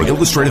provided is for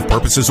illustrative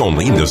purposes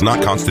only and does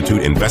not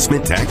constitute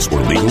investment, tax, or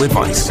legal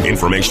advice.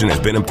 Information has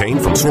been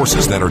obtained from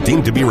sources that are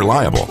deemed to be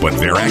reliable, but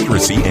their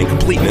accuracy and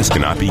completeness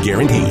cannot be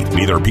guaranteed.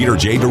 Neither Peter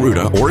J.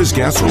 D'Arruda or his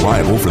guests are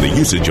liable for the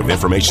usage of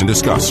information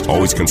discussed.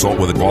 Always consult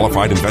with a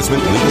qualified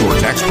investment, legal, or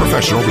tax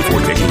professional before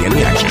taking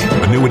any action.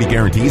 Annuity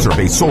guarantees are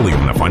based solely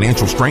on the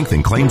financial strength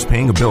and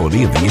claims-paying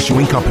ability of the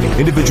issuing company.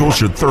 Individuals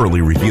should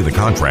thoroughly review the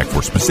contract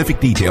for specific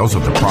details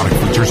of the product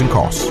features and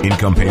costs.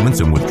 Income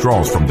payments and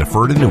withdrawals from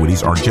deferred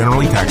annuities are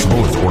generally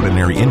taxable as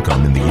ordinary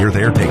income in the year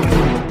they are taken.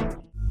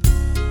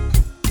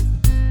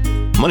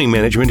 Money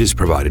management is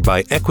provided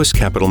by Equus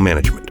Capital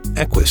Management.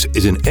 Equus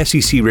is an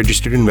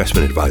SEC-registered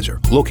investment advisor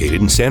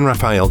located in San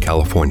Rafael,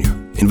 California.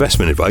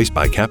 Investment advice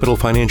by Capital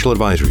Financial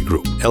Advisory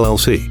Group,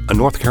 LLC, a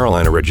North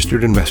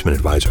Carolina-registered investment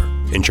advisor.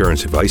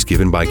 Insurance advice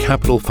given by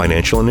Capital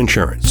Financial and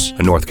Insurance,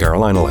 a North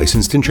Carolina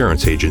licensed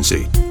insurance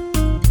agency.